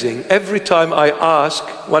amazing. Every time I ask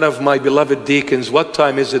one of my beloved deacons, what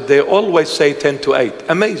time is it? They always say 10 to 8.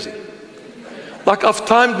 Amazing. Like I've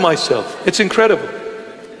timed myself. It's incredible.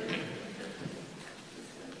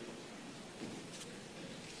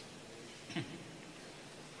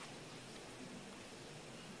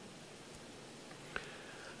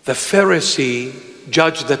 The Pharisee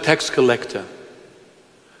judged the tax collector.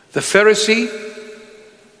 The Pharisee,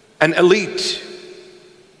 an elite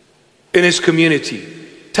in his community.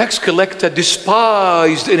 Tax collector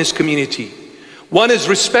despised in his community. One is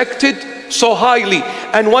respected so highly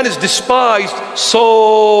and one is despised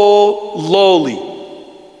so lowly.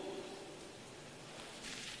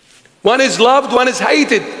 One is loved, one is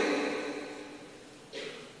hated.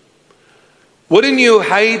 Wouldn't you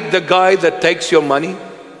hate the guy that takes your money?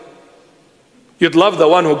 You'd love the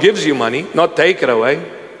one who gives you money, not take it away.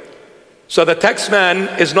 So the tax man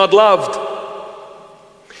is not loved.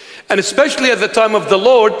 And especially at the time of the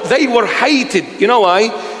Lord, they were hated. You know why?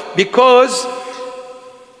 Because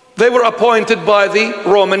they were appointed by the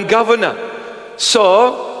Roman governor.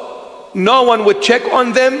 So no one would check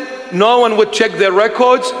on them. No one would check their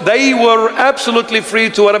records. They were absolutely free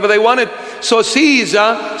to whatever they wanted. So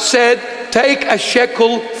Caesar said, take a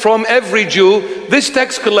shekel from every Jew. This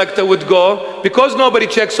tax collector would go, because nobody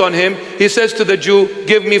checks on him, he says to the Jew,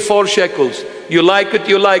 give me 4 shekels. You like it,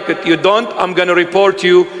 you like it. You don't, I'm going to report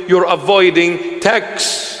you. You're avoiding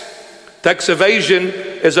tax. Tax evasion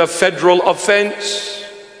is a federal offense.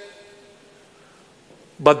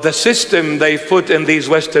 But the system they put in these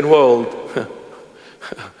Western world,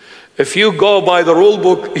 if you go by the rule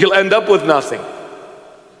book, you'll end up with nothing.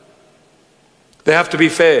 They have to be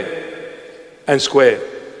fair and square.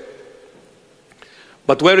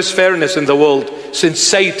 But where is fairness in the world? Since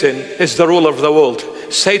Satan is the ruler of the world,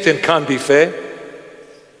 Satan can't be fair.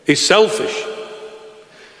 He's selfish.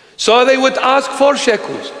 So they would ask 4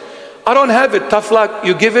 shekels. I don't have it, tough luck.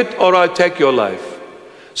 You give it or I'll take your life.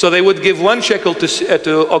 So they would give 1 shekel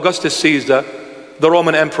to Augustus Caesar, the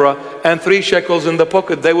Roman emperor, and 3 shekels in the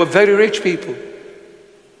pocket. They were very rich people.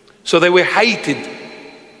 So they were hated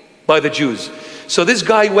by the Jews. So this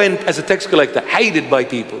guy went as a tax collector, hated by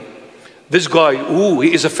people. This guy,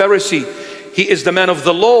 he is a Pharisee. He is the man of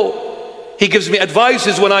the law. He gives me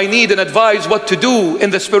advices when I need and advise what to do in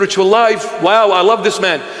the spiritual life. Wow, I love this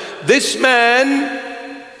man. This man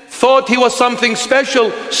thought he was something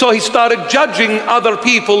special, so he started judging other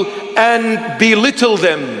people and belittle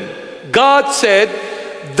them. God said,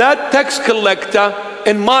 that tax collector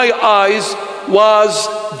in my eyes was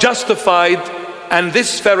justified and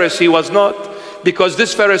this Pharisee was not, because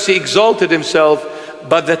this Pharisee exalted himself,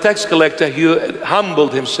 but the tax collector, he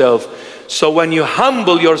humbled himself. So when you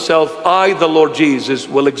humble yourself, I, the Lord Jesus,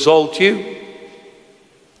 will exalt you.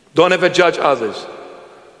 Don't ever judge others.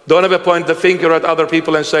 Don't ever point the finger at other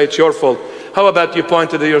people and say it's your fault. How about you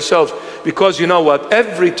point it at yourself? Because you know what?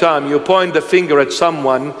 Every time you point the finger at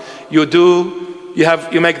someone, you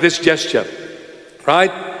make this gesture,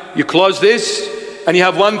 right? You close this and you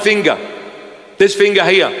have 1 finger. This finger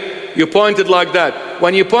here. You point it like that.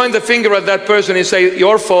 When you point the finger at that person and say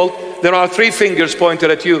your fault, there are 3 fingers pointed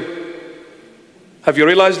at you. Have you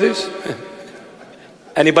realized this?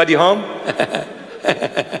 Anybody home?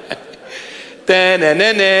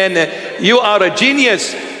 You are a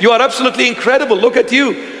genius. You are absolutely incredible. Look at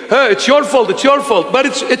you. It's your fault. It's your fault. But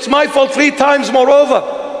it's my fault 3 times moreover.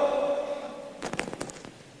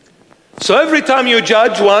 So every time you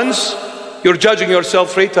judge once, you're judging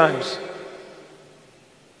yourself 3 times.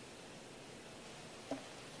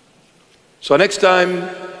 So next time,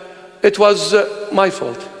 it was my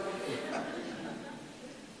fault.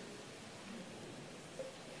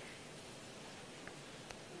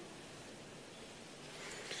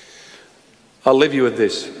 I'll leave you with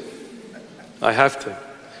this. I have to.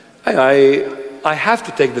 I have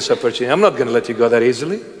to take this opportunity. I'm not going to let you go that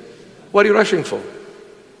easily. What are you rushing for?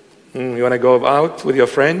 You want to go out with your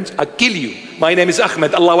friends? I'll kill you. My name is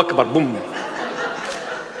Ahmed. Allahu Akbar. Boom.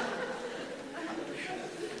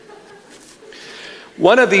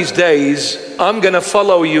 One of these days, I'm going to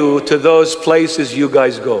follow you to those places you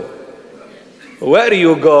guys go. Where do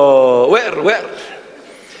you go? Where?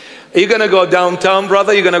 Are you going to go downtown,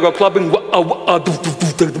 brother? You're going to go clubbing?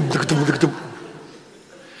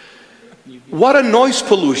 What a noise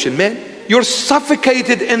pollution, man. You're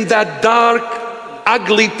suffocated in that dark,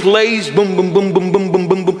 ugly place. Boom, boom, boom, boom, boom, boom,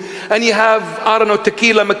 boom, boom. And you have, I don't know,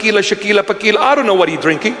 tequila, maquila, shakila, pakila. I don't know what you're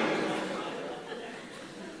drinking.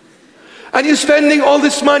 And you're spending all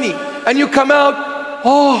this money. And you come out,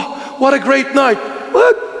 oh, what a great night.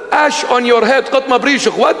 What? Ash on your head.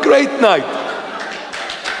 What great night.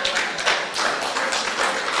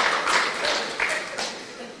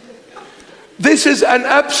 This is an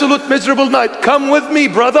absolute miserable night. Come with me,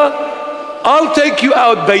 brother. I'll take you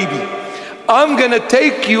out, baby. I'm gonna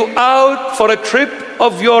take you out for a trip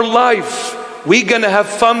of your life. We're gonna have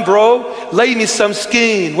fun, bro. Lay me some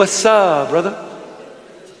skin. What's up, brother?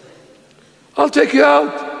 I'll take you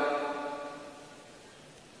out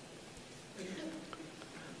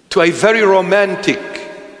to a very romantic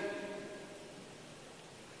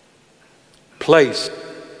place,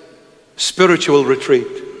 spiritual retreat.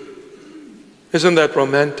 Isn't that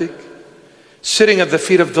romantic? Sitting at the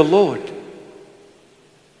feet of the Lord,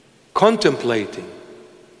 contemplating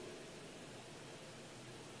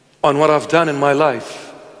on what I've done in my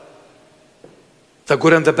life, the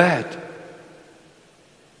good and the bad,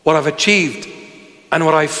 what I've achieved and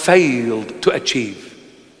what I failed to achieve.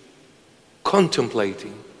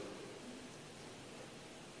 Contemplating,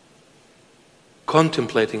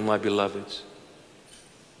 my beloveds.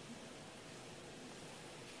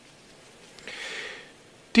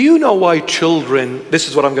 Do you know why children, this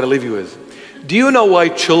is what I'm going to leave you with. Do you know why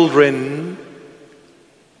children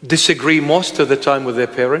disagree most of the time with their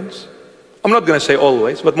parents? I'm not going to say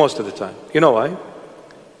always, but most of the time. You know why?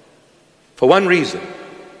 For one reason.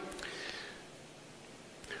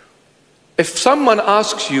 If someone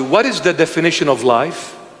asks you, what is the definition of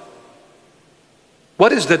life?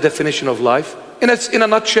 What is the definition of life? In a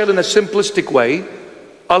nutshell, in a simplistic way,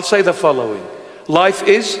 I'll say the following. Life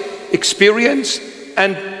is experience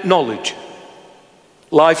and knowledge.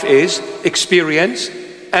 Life is experience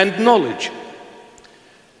and knowledge.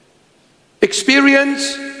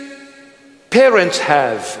 Experience, parents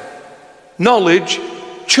have. Knowledge,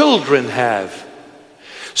 children have.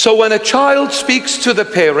 So when a child speaks to the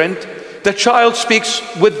parent, the child speaks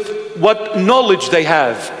with what knowledge they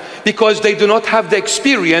have, because they do not have the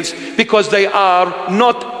experience, because they are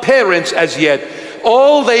not parents as yet.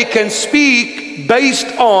 All they can speak based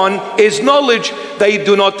on is knowledge. They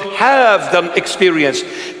do not have the experience.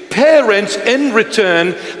 Parents, in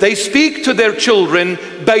return, they speak to their children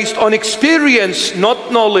based on experience,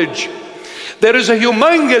 not knowledge. There is a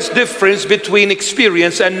humongous difference between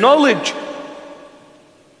experience and knowledge.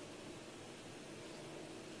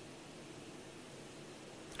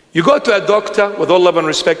 You go to a doctor, with all love and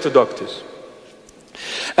respect to doctors,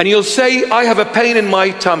 and you'll say, I have a pain in my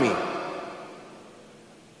tummy.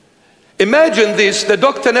 Imagine this, the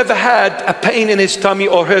doctor never had a pain in his tummy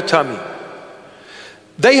or her tummy.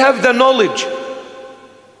 They have the knowledge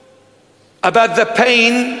about the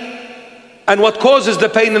pain and what causes the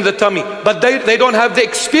pain in the tummy, but they don't have the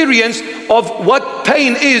experience of what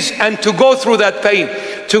pain is and to go through that pain.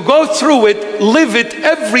 To go through it, live it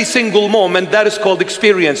every single moment, that is called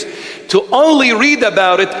experience. To only read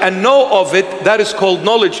about it and know of it, that is called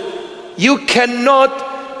knowledge. You cannot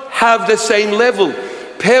have the same level.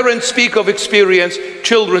 Parents speak of experience,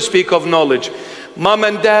 children speak of knowledge. Mom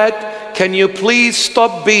and dad, can you please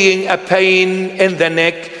stop being a pain in the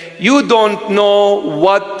neck? You don't know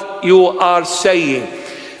what you are saying.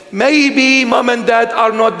 Maybe mom and dad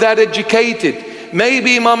are not that educated.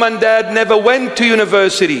 Maybe mom and dad never went to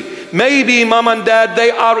university. Maybe mom and dad,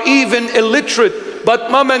 they are even illiterate.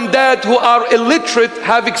 But mom and dad who are illiterate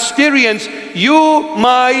have experience. You,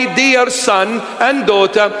 my dear son and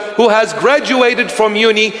daughter, who has graduated from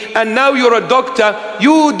uni and now you're a doctor,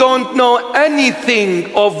 you don't know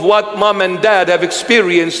anything of what mom and dad have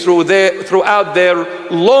experienced throughout their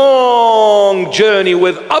long journey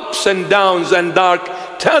with ups and downs and dark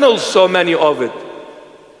tunnels, so many of it.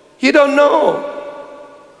 You don't know.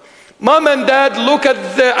 Mom and dad, look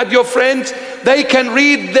at your friends. They can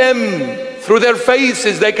read them through their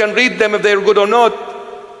faces. They can read them if they're good or not.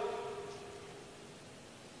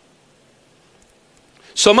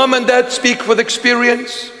 So mom and dad speak with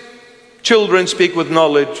experience. Children speak with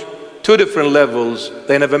knowledge. Two different levels.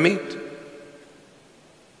 They never meet.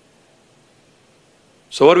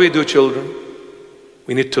 So what do we do, children?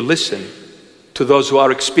 We need to listen to those who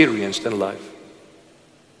are experienced in life.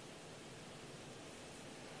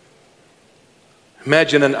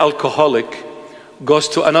 Imagine an alcoholic goes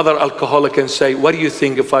to another alcoholic and say, what do you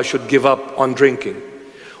think if I should give up on drinking?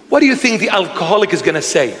 What do you think the alcoholic is going to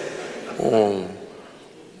say? All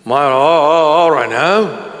right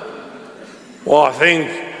now. Well, I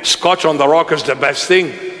think Scotch on the rock is the best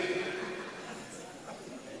thing.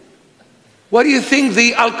 What do you think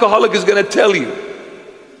the alcoholic is going to tell you?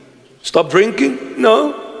 Stop drinking?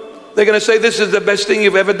 No. They're going to say, this is the best thing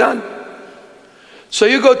you've ever done. So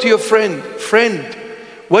you go to your friend,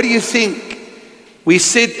 what do you think? We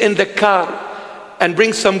sit in the car and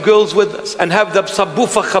bring some girls with us and have the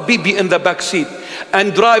Sabufa Habibi in the back seat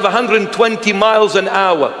and drive 120 miles an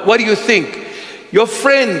hour. What do you think? Your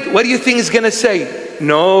friend, what do you think is going to say?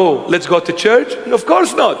 No, let's go to church? Of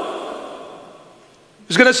course not.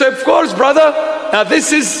 He's going to say, of course, brother.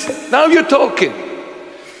 Now you're talking.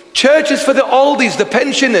 Church is for the oldies, the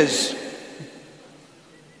pensioners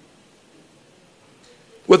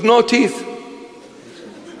with no teeth.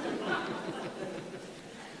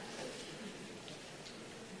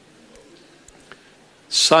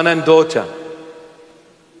 Son and daughter,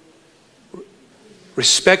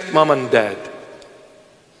 respect mom and dad.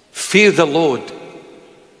 Fear the Lord.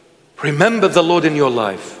 Remember the Lord in your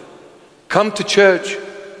life. Come to church.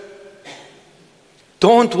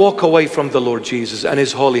 Don't walk away from the Lord Jesus and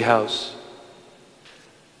His holy house.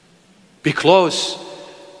 Be close.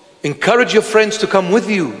 Encourage your friends to come with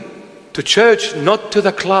you to church, not to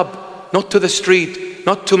the club, not to the street,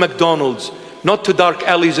 not to McDonald's, not to dark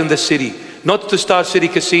alleys in the city, not to Star City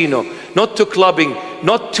Casino, not to clubbing,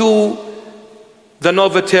 not to the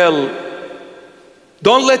Novotel.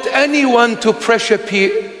 Don't let anyone to pressure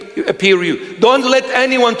appear you. Don't let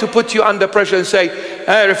anyone to put you under pressure and say,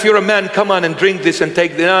 hey, if you're a man, come on and drink this and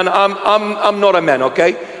take this. No, I'm not a man,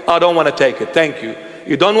 okay? I don't want to take it, thank you.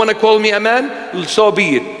 You don't want to call me a man? So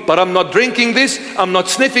be it. But I'm not drinking this, I'm not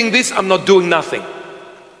sniffing this, I'm not doing nothing.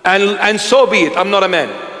 And so be it, I'm not a man.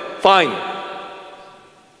 Fine.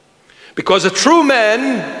 Because a true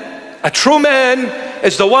man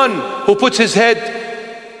is the one who puts his head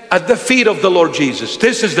at the feet of the Lord Jesus.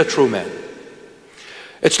 This is the true man.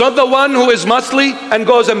 It's not the one who is muscly and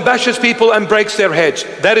goes and bashes people and breaks their heads.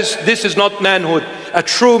 This is not manhood. A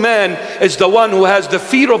true man is the one who has the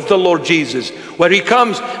fear of the Lord Jesus, where he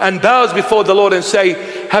comes and bows before the Lord and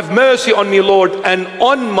say, have mercy on me, Lord, and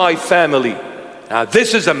on my family. Now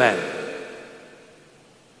this is a man.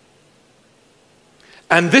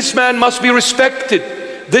 And this man must be respected.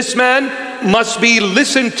 This man must be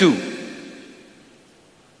listened to.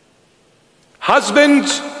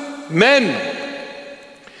 Husbands, men,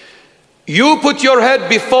 you put your head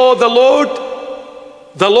before the Lord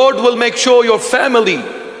will make sure your family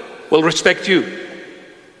will respect you.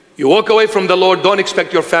 You walk away from the Lord, don't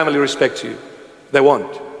expect your family respects you. They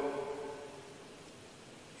won't.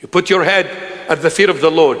 You put your head at the feet of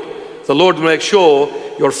the Lord will make sure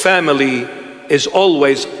your family is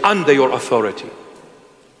always under your authority.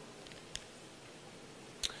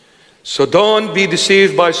 So don't be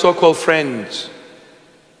deceived by so-called friends,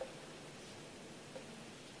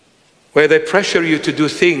 where they pressure you to do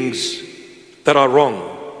things that are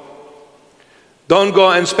wrong. Don't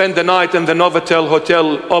go and spend the night in the Novotel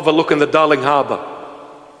hotel overlooking the Darling Harbour.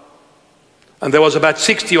 And there was about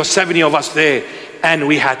 60 or 70 of us there, and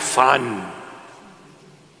we had fun.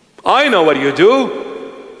 I know what you do.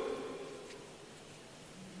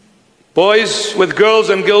 Boys with girls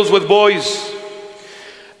and girls with boys.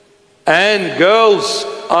 And girls,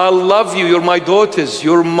 I love you. You're my daughters.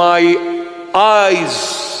 You're my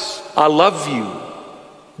eyes. I love you.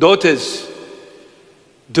 Daughters,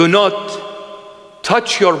 do not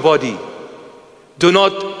touch your body. Do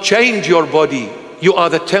not change your body. You are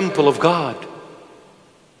the temple of God.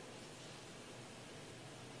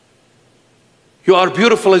 You are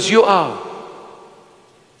beautiful as you are.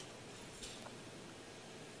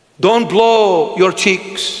 Don't blow your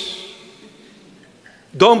cheeks.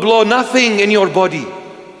 Don't blow nothing in your body.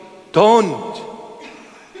 Don't.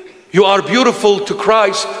 You are beautiful to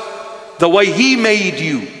Christ the way He made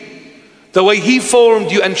you, the way He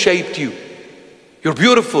formed you and shaped you. You're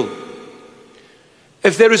beautiful.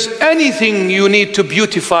 If there is anything you need to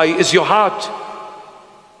beautify, is your heart.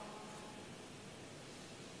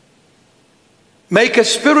 Make a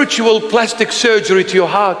spiritual plastic surgery to your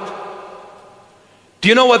heart. Do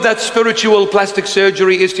you know what that spiritual plastic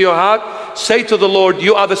surgery is to your heart? Say to the Lord,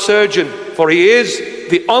 you are the surgeon, for He is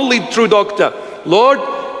the only true doctor. Lord,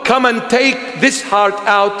 come and take this heart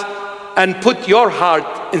out and put your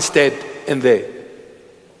heart instead in there.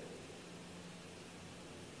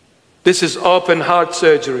 This is open heart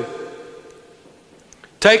surgery.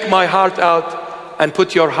 Take my heart out and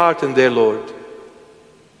put your heart in there, Lord.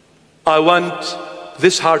 I want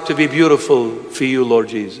this heart to be beautiful for you, Lord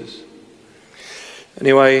Jesus.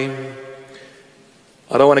 Anyway,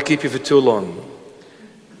 I don't want to keep you for too long.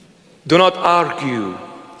 Do not argue.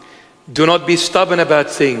 Do not be stubborn about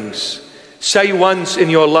things. Say once in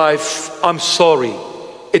your life, I'm sorry.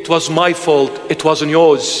 It was my fault. It wasn't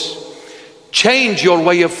yours. Change your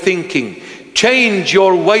way of thinking. Change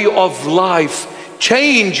your way of life.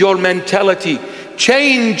 Change your mentality.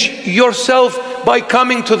 Change yourself by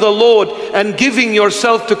coming to the Lord and giving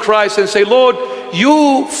yourself to Christ and say, Lord,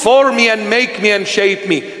 you form me and make me and shape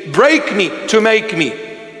me. Break me to make me.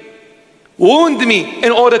 Wound me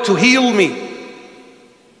in order to heal me.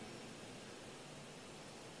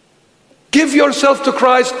 Give yourself to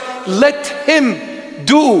Christ. Let Him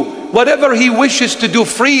do whatever He wishes to do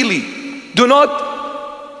freely. Do not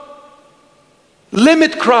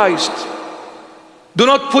limit Christ. Do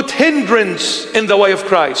not put hindrance in the way of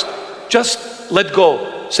Christ. Just let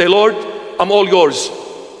go. Say, Lord, I'm all yours.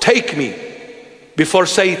 Take me before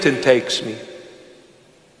Satan takes me.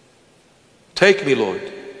 Take me, Lord.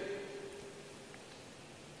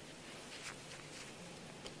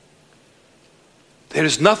 There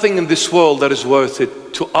is nothing in this world that is worth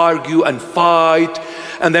it to argue and fight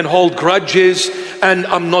and then hold grudges and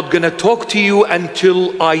I'm not going to talk to you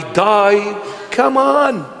until I die. Come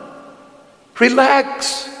on.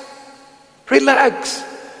 Relax. Relax.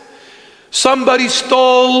 Somebody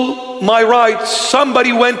stole my rights.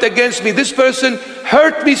 Somebody went against me. This person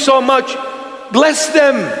hurt me so much. Bless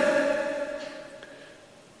them.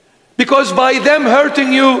 Because by them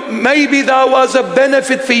hurting you, maybe that was a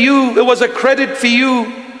benefit for you. It was a credit for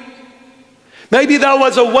you. Maybe that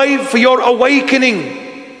was a way for your awakening.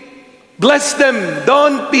 Bless them.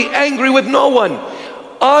 Don't be angry with no one.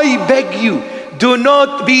 I beg you, do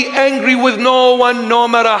not be angry with no one, no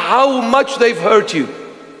matter how much they've hurt you.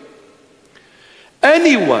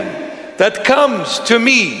 Anyone that comes to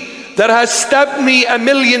me that has stabbed me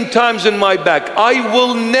 1,000,000 times in my back, I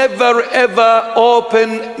will never ever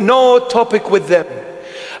open no topic with them.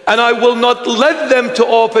 And I will not let them to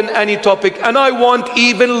open any topic. And I won't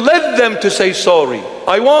even let them to say sorry.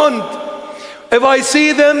 I won't. If I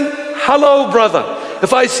see them, hello brother.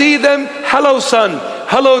 If I see them, hello son,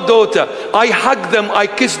 hello daughter. I hug them, I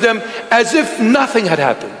kiss them as if nothing had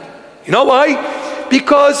happened. You know why?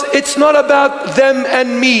 Because it's not about them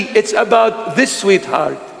and me. It's about this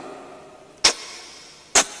sweetheart.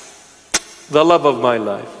 The love of my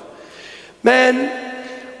life. Man,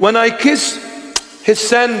 when I kiss his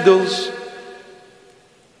sandals,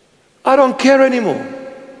 I don't care anymore.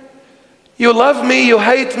 You love me, you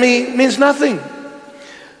hate me, means nothing.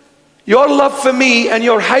 Your love for me and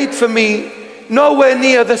your hate for me, nowhere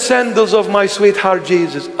near the sandals of my sweetheart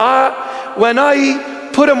Jesus. When I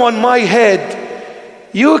put them on my head,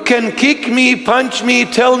 you can kick me, punch me,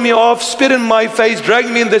 tell me off, spit in my face, drag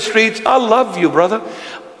me in the streets. I love you, brother.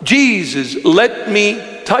 Jesus, let me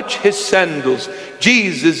touch his sandals.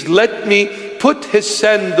 Jesus, let me put his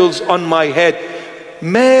sandals on my head.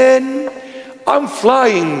 Man, I'm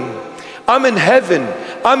flying. I'm in heaven.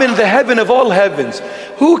 I'm in the heaven of all heavens.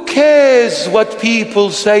 Who cares what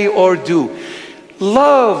people say or do?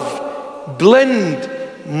 Love, blend,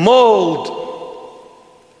 mold,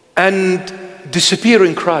 and disappear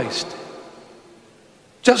in Christ.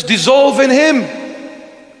 Just dissolve in Him.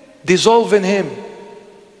 Dissolve in Him.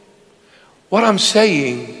 What I'm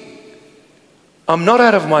saying, I'm not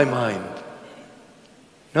out of my mind.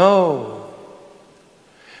 No.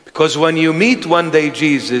 Because when you meet one day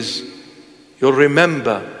Jesus, you'll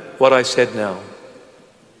remember what I said now.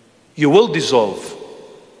 You will dissolve.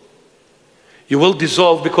 You will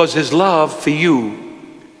dissolve because His love for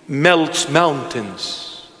you melts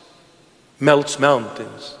mountains. Melts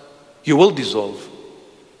mountains. You will dissolve.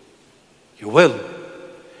 You will.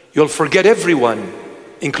 You'll forget everyone,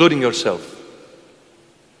 including yourself.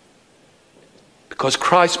 Because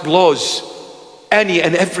Christ blows any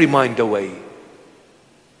and every mind away.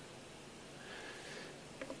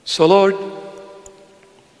 So Lord,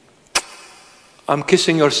 I'm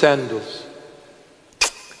kissing your sandals.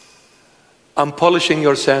 I'm polishing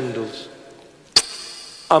your sandals.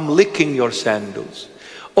 I'm licking your sandals.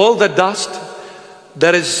 All the dust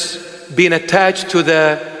that has been attached to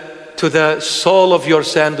to the sole of your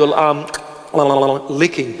sandal,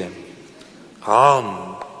 licking them.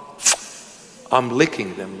 I'm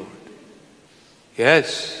licking them, Lord.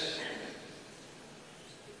 Yes.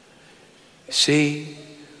 See,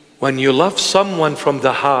 when you love someone from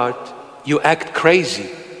the heart, you act crazy.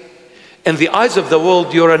 In the eyes of the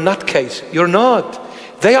world, you're a nutcase. You're not.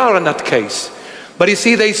 They are a nutcase. But you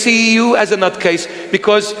see, they see you as a nutcase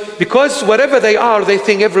because whatever they are, they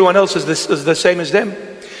think everyone else is the same as them.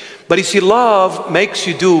 But you see, love makes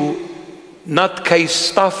you do nutcase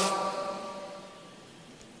stuff.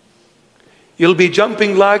 You'll be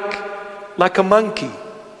jumping like a monkey.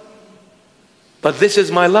 But this is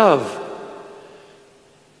my love.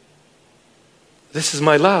 This is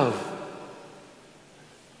my love.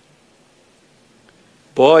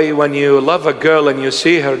 Boy, when you love a girl and you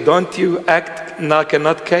see her, don't you act like a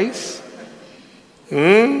nutcase?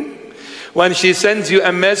 When she sends you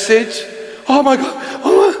a message, oh my God,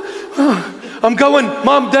 I'm going,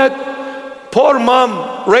 Mom, Dad, poor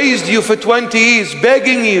Mom raised you for 20 years,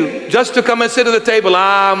 begging you just to come and sit at the table.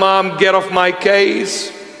 Mom, get off my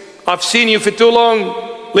case. I've seen you for too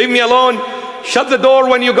long. Leave me alone. Shut the door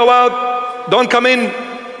when you go out. Don't come in.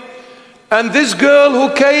 And this girl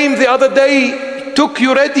who came the other day took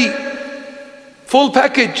you ready, full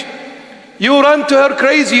package. You run to her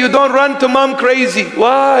crazy. You don't run to Mom crazy.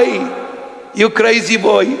 Why? You crazy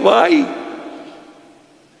boy. Why?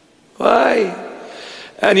 Why?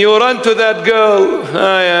 And you run to that girl,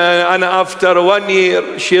 and after 1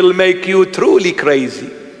 year, she'll make you truly crazy.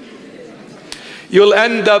 You'll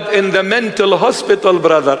end up in the mental hospital,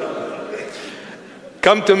 brother.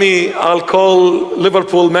 Come to me, I'll call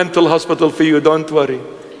Liverpool Mental Hospital for you, don't worry.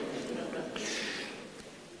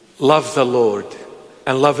 Love the Lord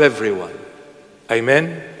and love everyone.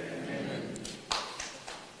 Amen?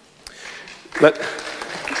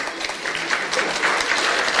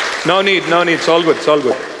 No need, it's all good, it's all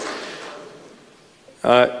good.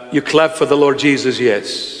 You clap for the Lord Jesus,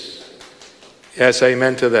 yes. Yes,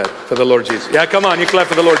 amen to that, for the Lord Jesus. Yeah, come on, you clap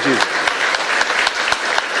for the Lord Jesus.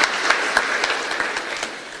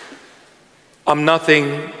 I'm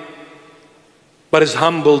nothing but his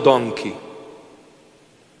humble donkey.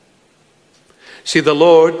 See, the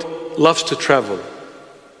Lord loves to travel,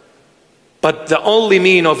 but the only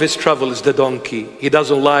mean of his travel is the donkey. He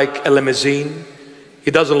doesn't like a limousine. He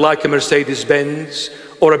doesn't like a Mercedes-Benz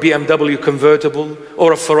or a BMW convertible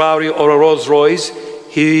or a Ferrari or a Rolls-Royce.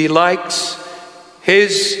 He likes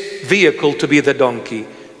his vehicle to be the donkey.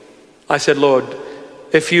 I said, Lord,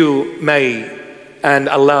 if you may and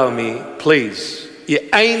allow me, please, you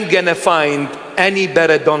ain't gonna find any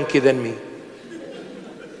better donkey than me.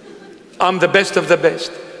 I'm the best of the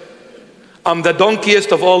best. I'm the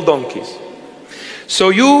donkeyest of all donkeys. So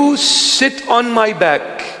you sit on my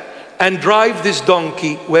back and drive this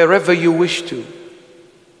donkey wherever you wish to.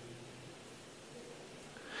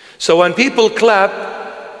 So when people clap,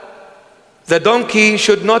 the donkey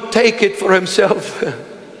should not take it for himself.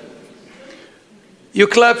 You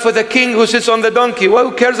clap for the king who sits on the donkey. Well,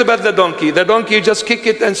 who cares about the donkey? The donkey, you just kick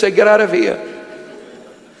it and say, get out of here.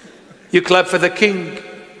 You clap for the king.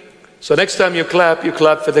 So next time you clap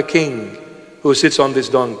for the king who sits on this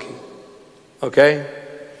donkey. Okay?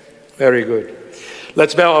 Very good.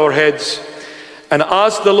 Let's bow our heads and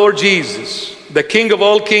ask the Lord Jesus, the King of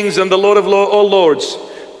all kings and the Lord of all lords,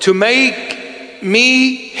 to make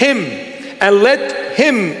me him and let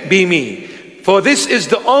him be me. For this is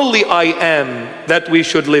the only I am that we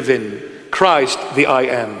should live in. Christ the I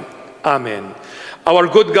am. Amen. Our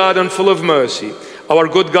good God and full of mercy, our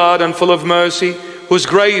good God and full of mercy, whose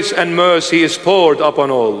grace and mercy is poured upon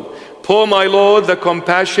all. Pour, my Lord, the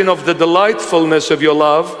compassion of the delightfulness of your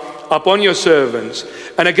love upon your servants,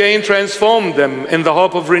 and again transform them in the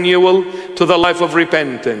hope of renewal to the life of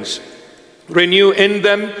repentance. Renew in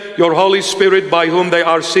them your Holy Spirit, by whom they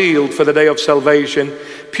are sealed for the day of salvation.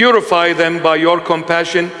 Purify them by your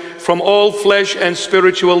compassion from all flesh and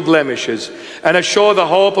spiritual blemishes, and assure the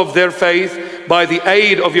hope of their faith by the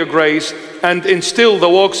aid of your grace, and instill the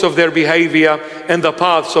works of their behavior in the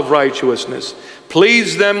paths of righteousness.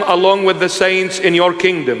 Please them along with the saints in your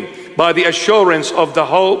kingdom by the assurance of the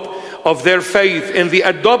hope of their faith in the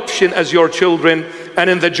adoption as your children and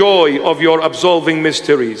in the joy of your absolving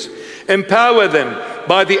mysteries. Empower them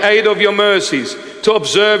by the aid of your mercies to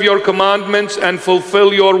observe your commandments and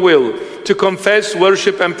fulfill your will, to confess,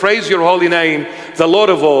 worship, and praise your holy name, the Lord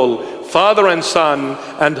of all, Father and Son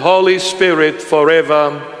and Holy Spirit,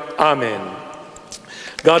 forever. Amen.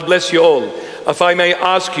 God bless you all. If I may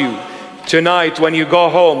ask you tonight when you go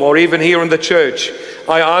home, or even here in the church,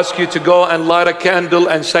 I ask you to go and light a candle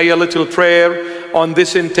and say a little prayer on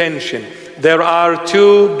this intention. There are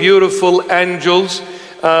two beautiful angels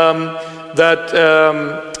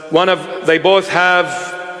they both have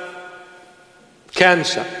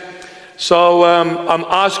cancer. So I'm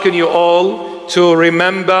asking you all to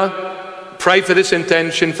remember, pray for this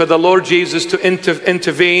intention, for the Lord Jesus to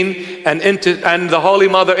intervene, and the Holy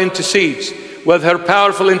Mother intercedes with her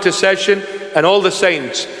powerful intercession, and all the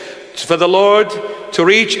saints, for the Lord to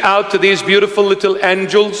reach out to these beautiful little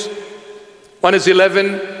angels. One is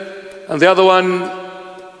 11 and the other one,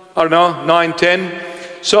 I don't know, 9, 10.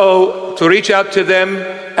 So to reach out to them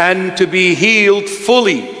and to be healed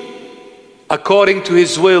fully according to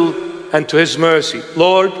His will and to His mercy.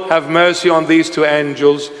 Lord, have mercy on these two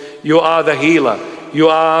angels. You are the healer. You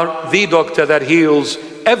are the doctor that heals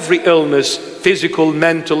every illness, physical,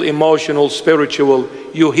 mental, emotional, spiritual.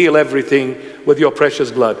 You heal everything with your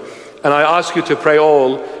precious blood. And I ask you to pray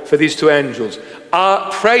all for these two angels.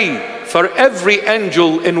 Pray for every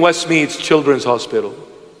angel in Westmead's Children's Hospital.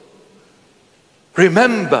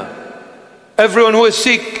 Remember, everyone who is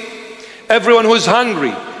sick, everyone who is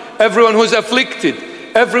hungry, everyone who is afflicted,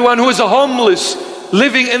 everyone who is homeless,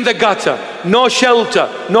 living in the gutter, no shelter,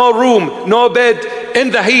 no room, no bed, in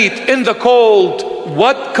the heat, in the cold.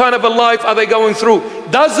 What kind of a life are they going through?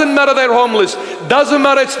 Doesn't matter they're homeless, doesn't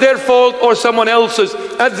matter it's their fault or someone else's.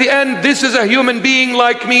 At the end, this is a human being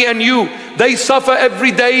like me and you. They suffer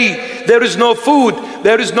every day. There is no food,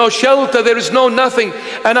 there is no shelter, there is no nothing.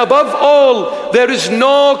 And above all, there is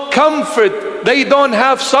no comfort. They don't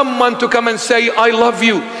have someone to come and say, I love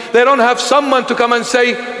you. They don't have someone to come and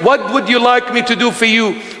say, what would you like me to do for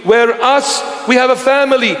you? Where we have a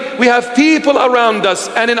family, we have people around us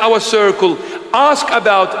and in our circle. Ask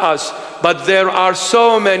about us. But there are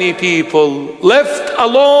so many people left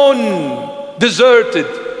alone, deserted.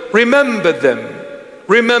 Remember them.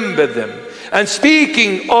 Remember them. And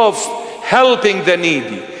speaking of helping the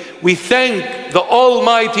needy, we thank the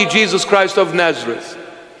Almighty Jesus Christ of Nazareth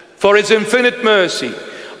for His infinite mercy.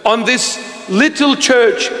 On this little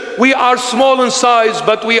church, we are small in size,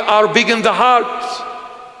 but we are big in the heart.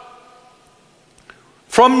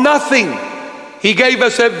 From nothing, He gave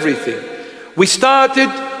us everything. We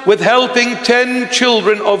started with helping 10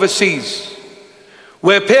 children overseas,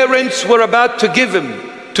 where parents were about to give them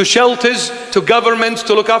to shelters, to governments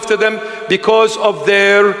to look after them because of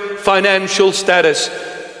their financial status.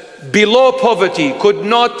 Below poverty, could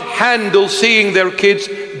not handle seeing their kids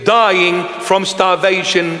dying from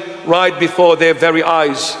starvation right before their very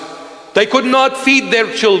eyes. They could not feed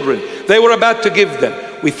their children. They were about to give them.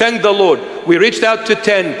 We thank the Lord. We reached out to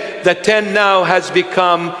 10. The 10 now has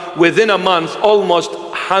become, within a month, almost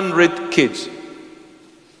 100 kids.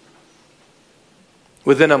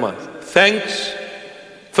 Within a month. Thanks,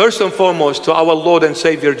 first and foremost, to our Lord and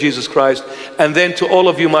Savior Jesus Christ, and then to all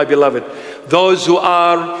of you, my beloved, those who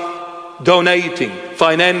are donating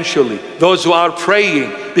financially, those who are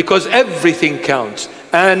praying, because everything counts.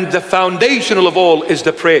 And the foundational of all is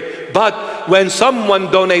the prayer. But when someone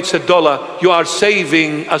donates $1, you are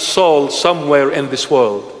saving a soul somewhere in this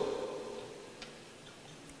world.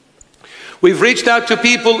 We've reached out to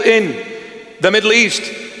people in the Middle East,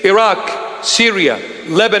 Iraq, Syria,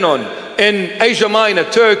 Lebanon, in Asia Minor,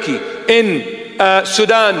 Turkey, in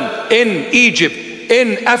Sudan, in Egypt,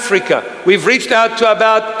 in Africa. We've reached out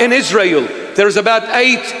to in Israel, there's about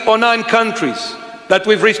 8 or 9 countries that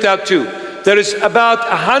we've reached out to. There is about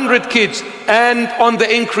 100 kids and on the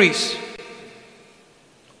increase.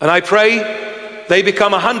 And I pray they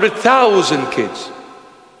become 100,000 kids.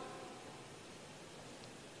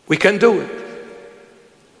 We can do it.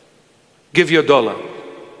 Give your $1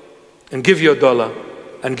 and give your $1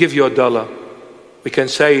 and give your $1. We can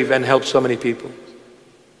save and help so many people.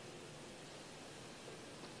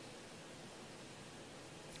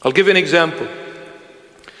 I'll give you an example.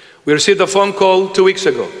 We received a phone call 2 weeks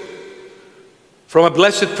ago from a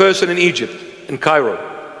blessed person in Egypt, in Cairo,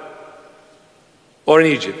 or in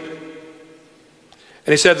Egypt.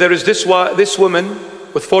 And he said, there is this woman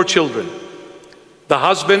with 4 children. The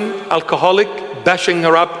husband, alcoholic, bashing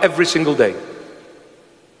her up every single day.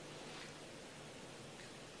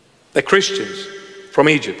 They're Christians from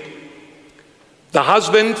Egypt. The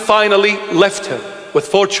husband finally left her with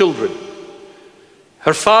 4 children.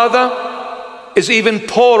 Her father is even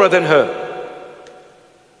poorer than her.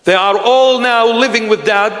 They are all now living with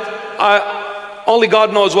dad. Only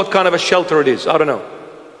God knows what kind of a shelter it is. I don't know.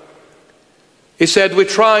 He said, we're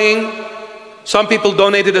trying. Some people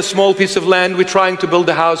donated a small piece of land. We're trying to build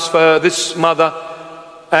a house for this mother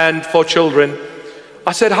and 4 children.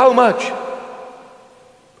 I said, how much?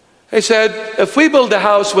 He said, if we build a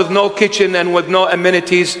house with no kitchen and with no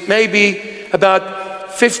amenities, maybe about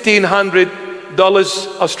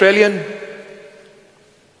 $1,500 Australian.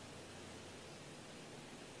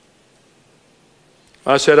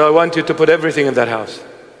 I said, I want you to put everything in that house.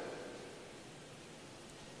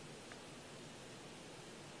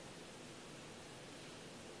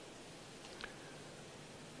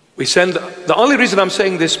 The only reason I'm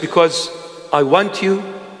saying this because I want you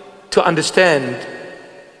to understand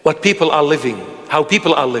what people are living, how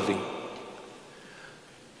people are living.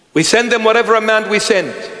 We send them whatever amount we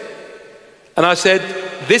send. And I said,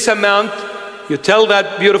 this amount, you tell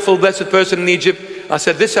that beautiful blessed person in Egypt, I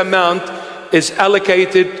said, this amount is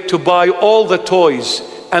allocated to buy all the toys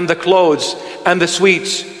and the clothes and the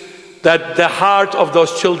sweets that the heart of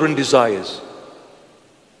those children desires.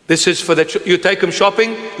 This is for you take them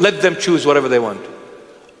shopping, let them choose whatever they want.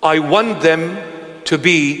 I want them to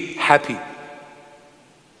be happy.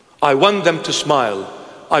 I want them to smile.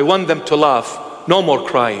 I want them to laugh. No more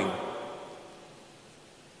crying.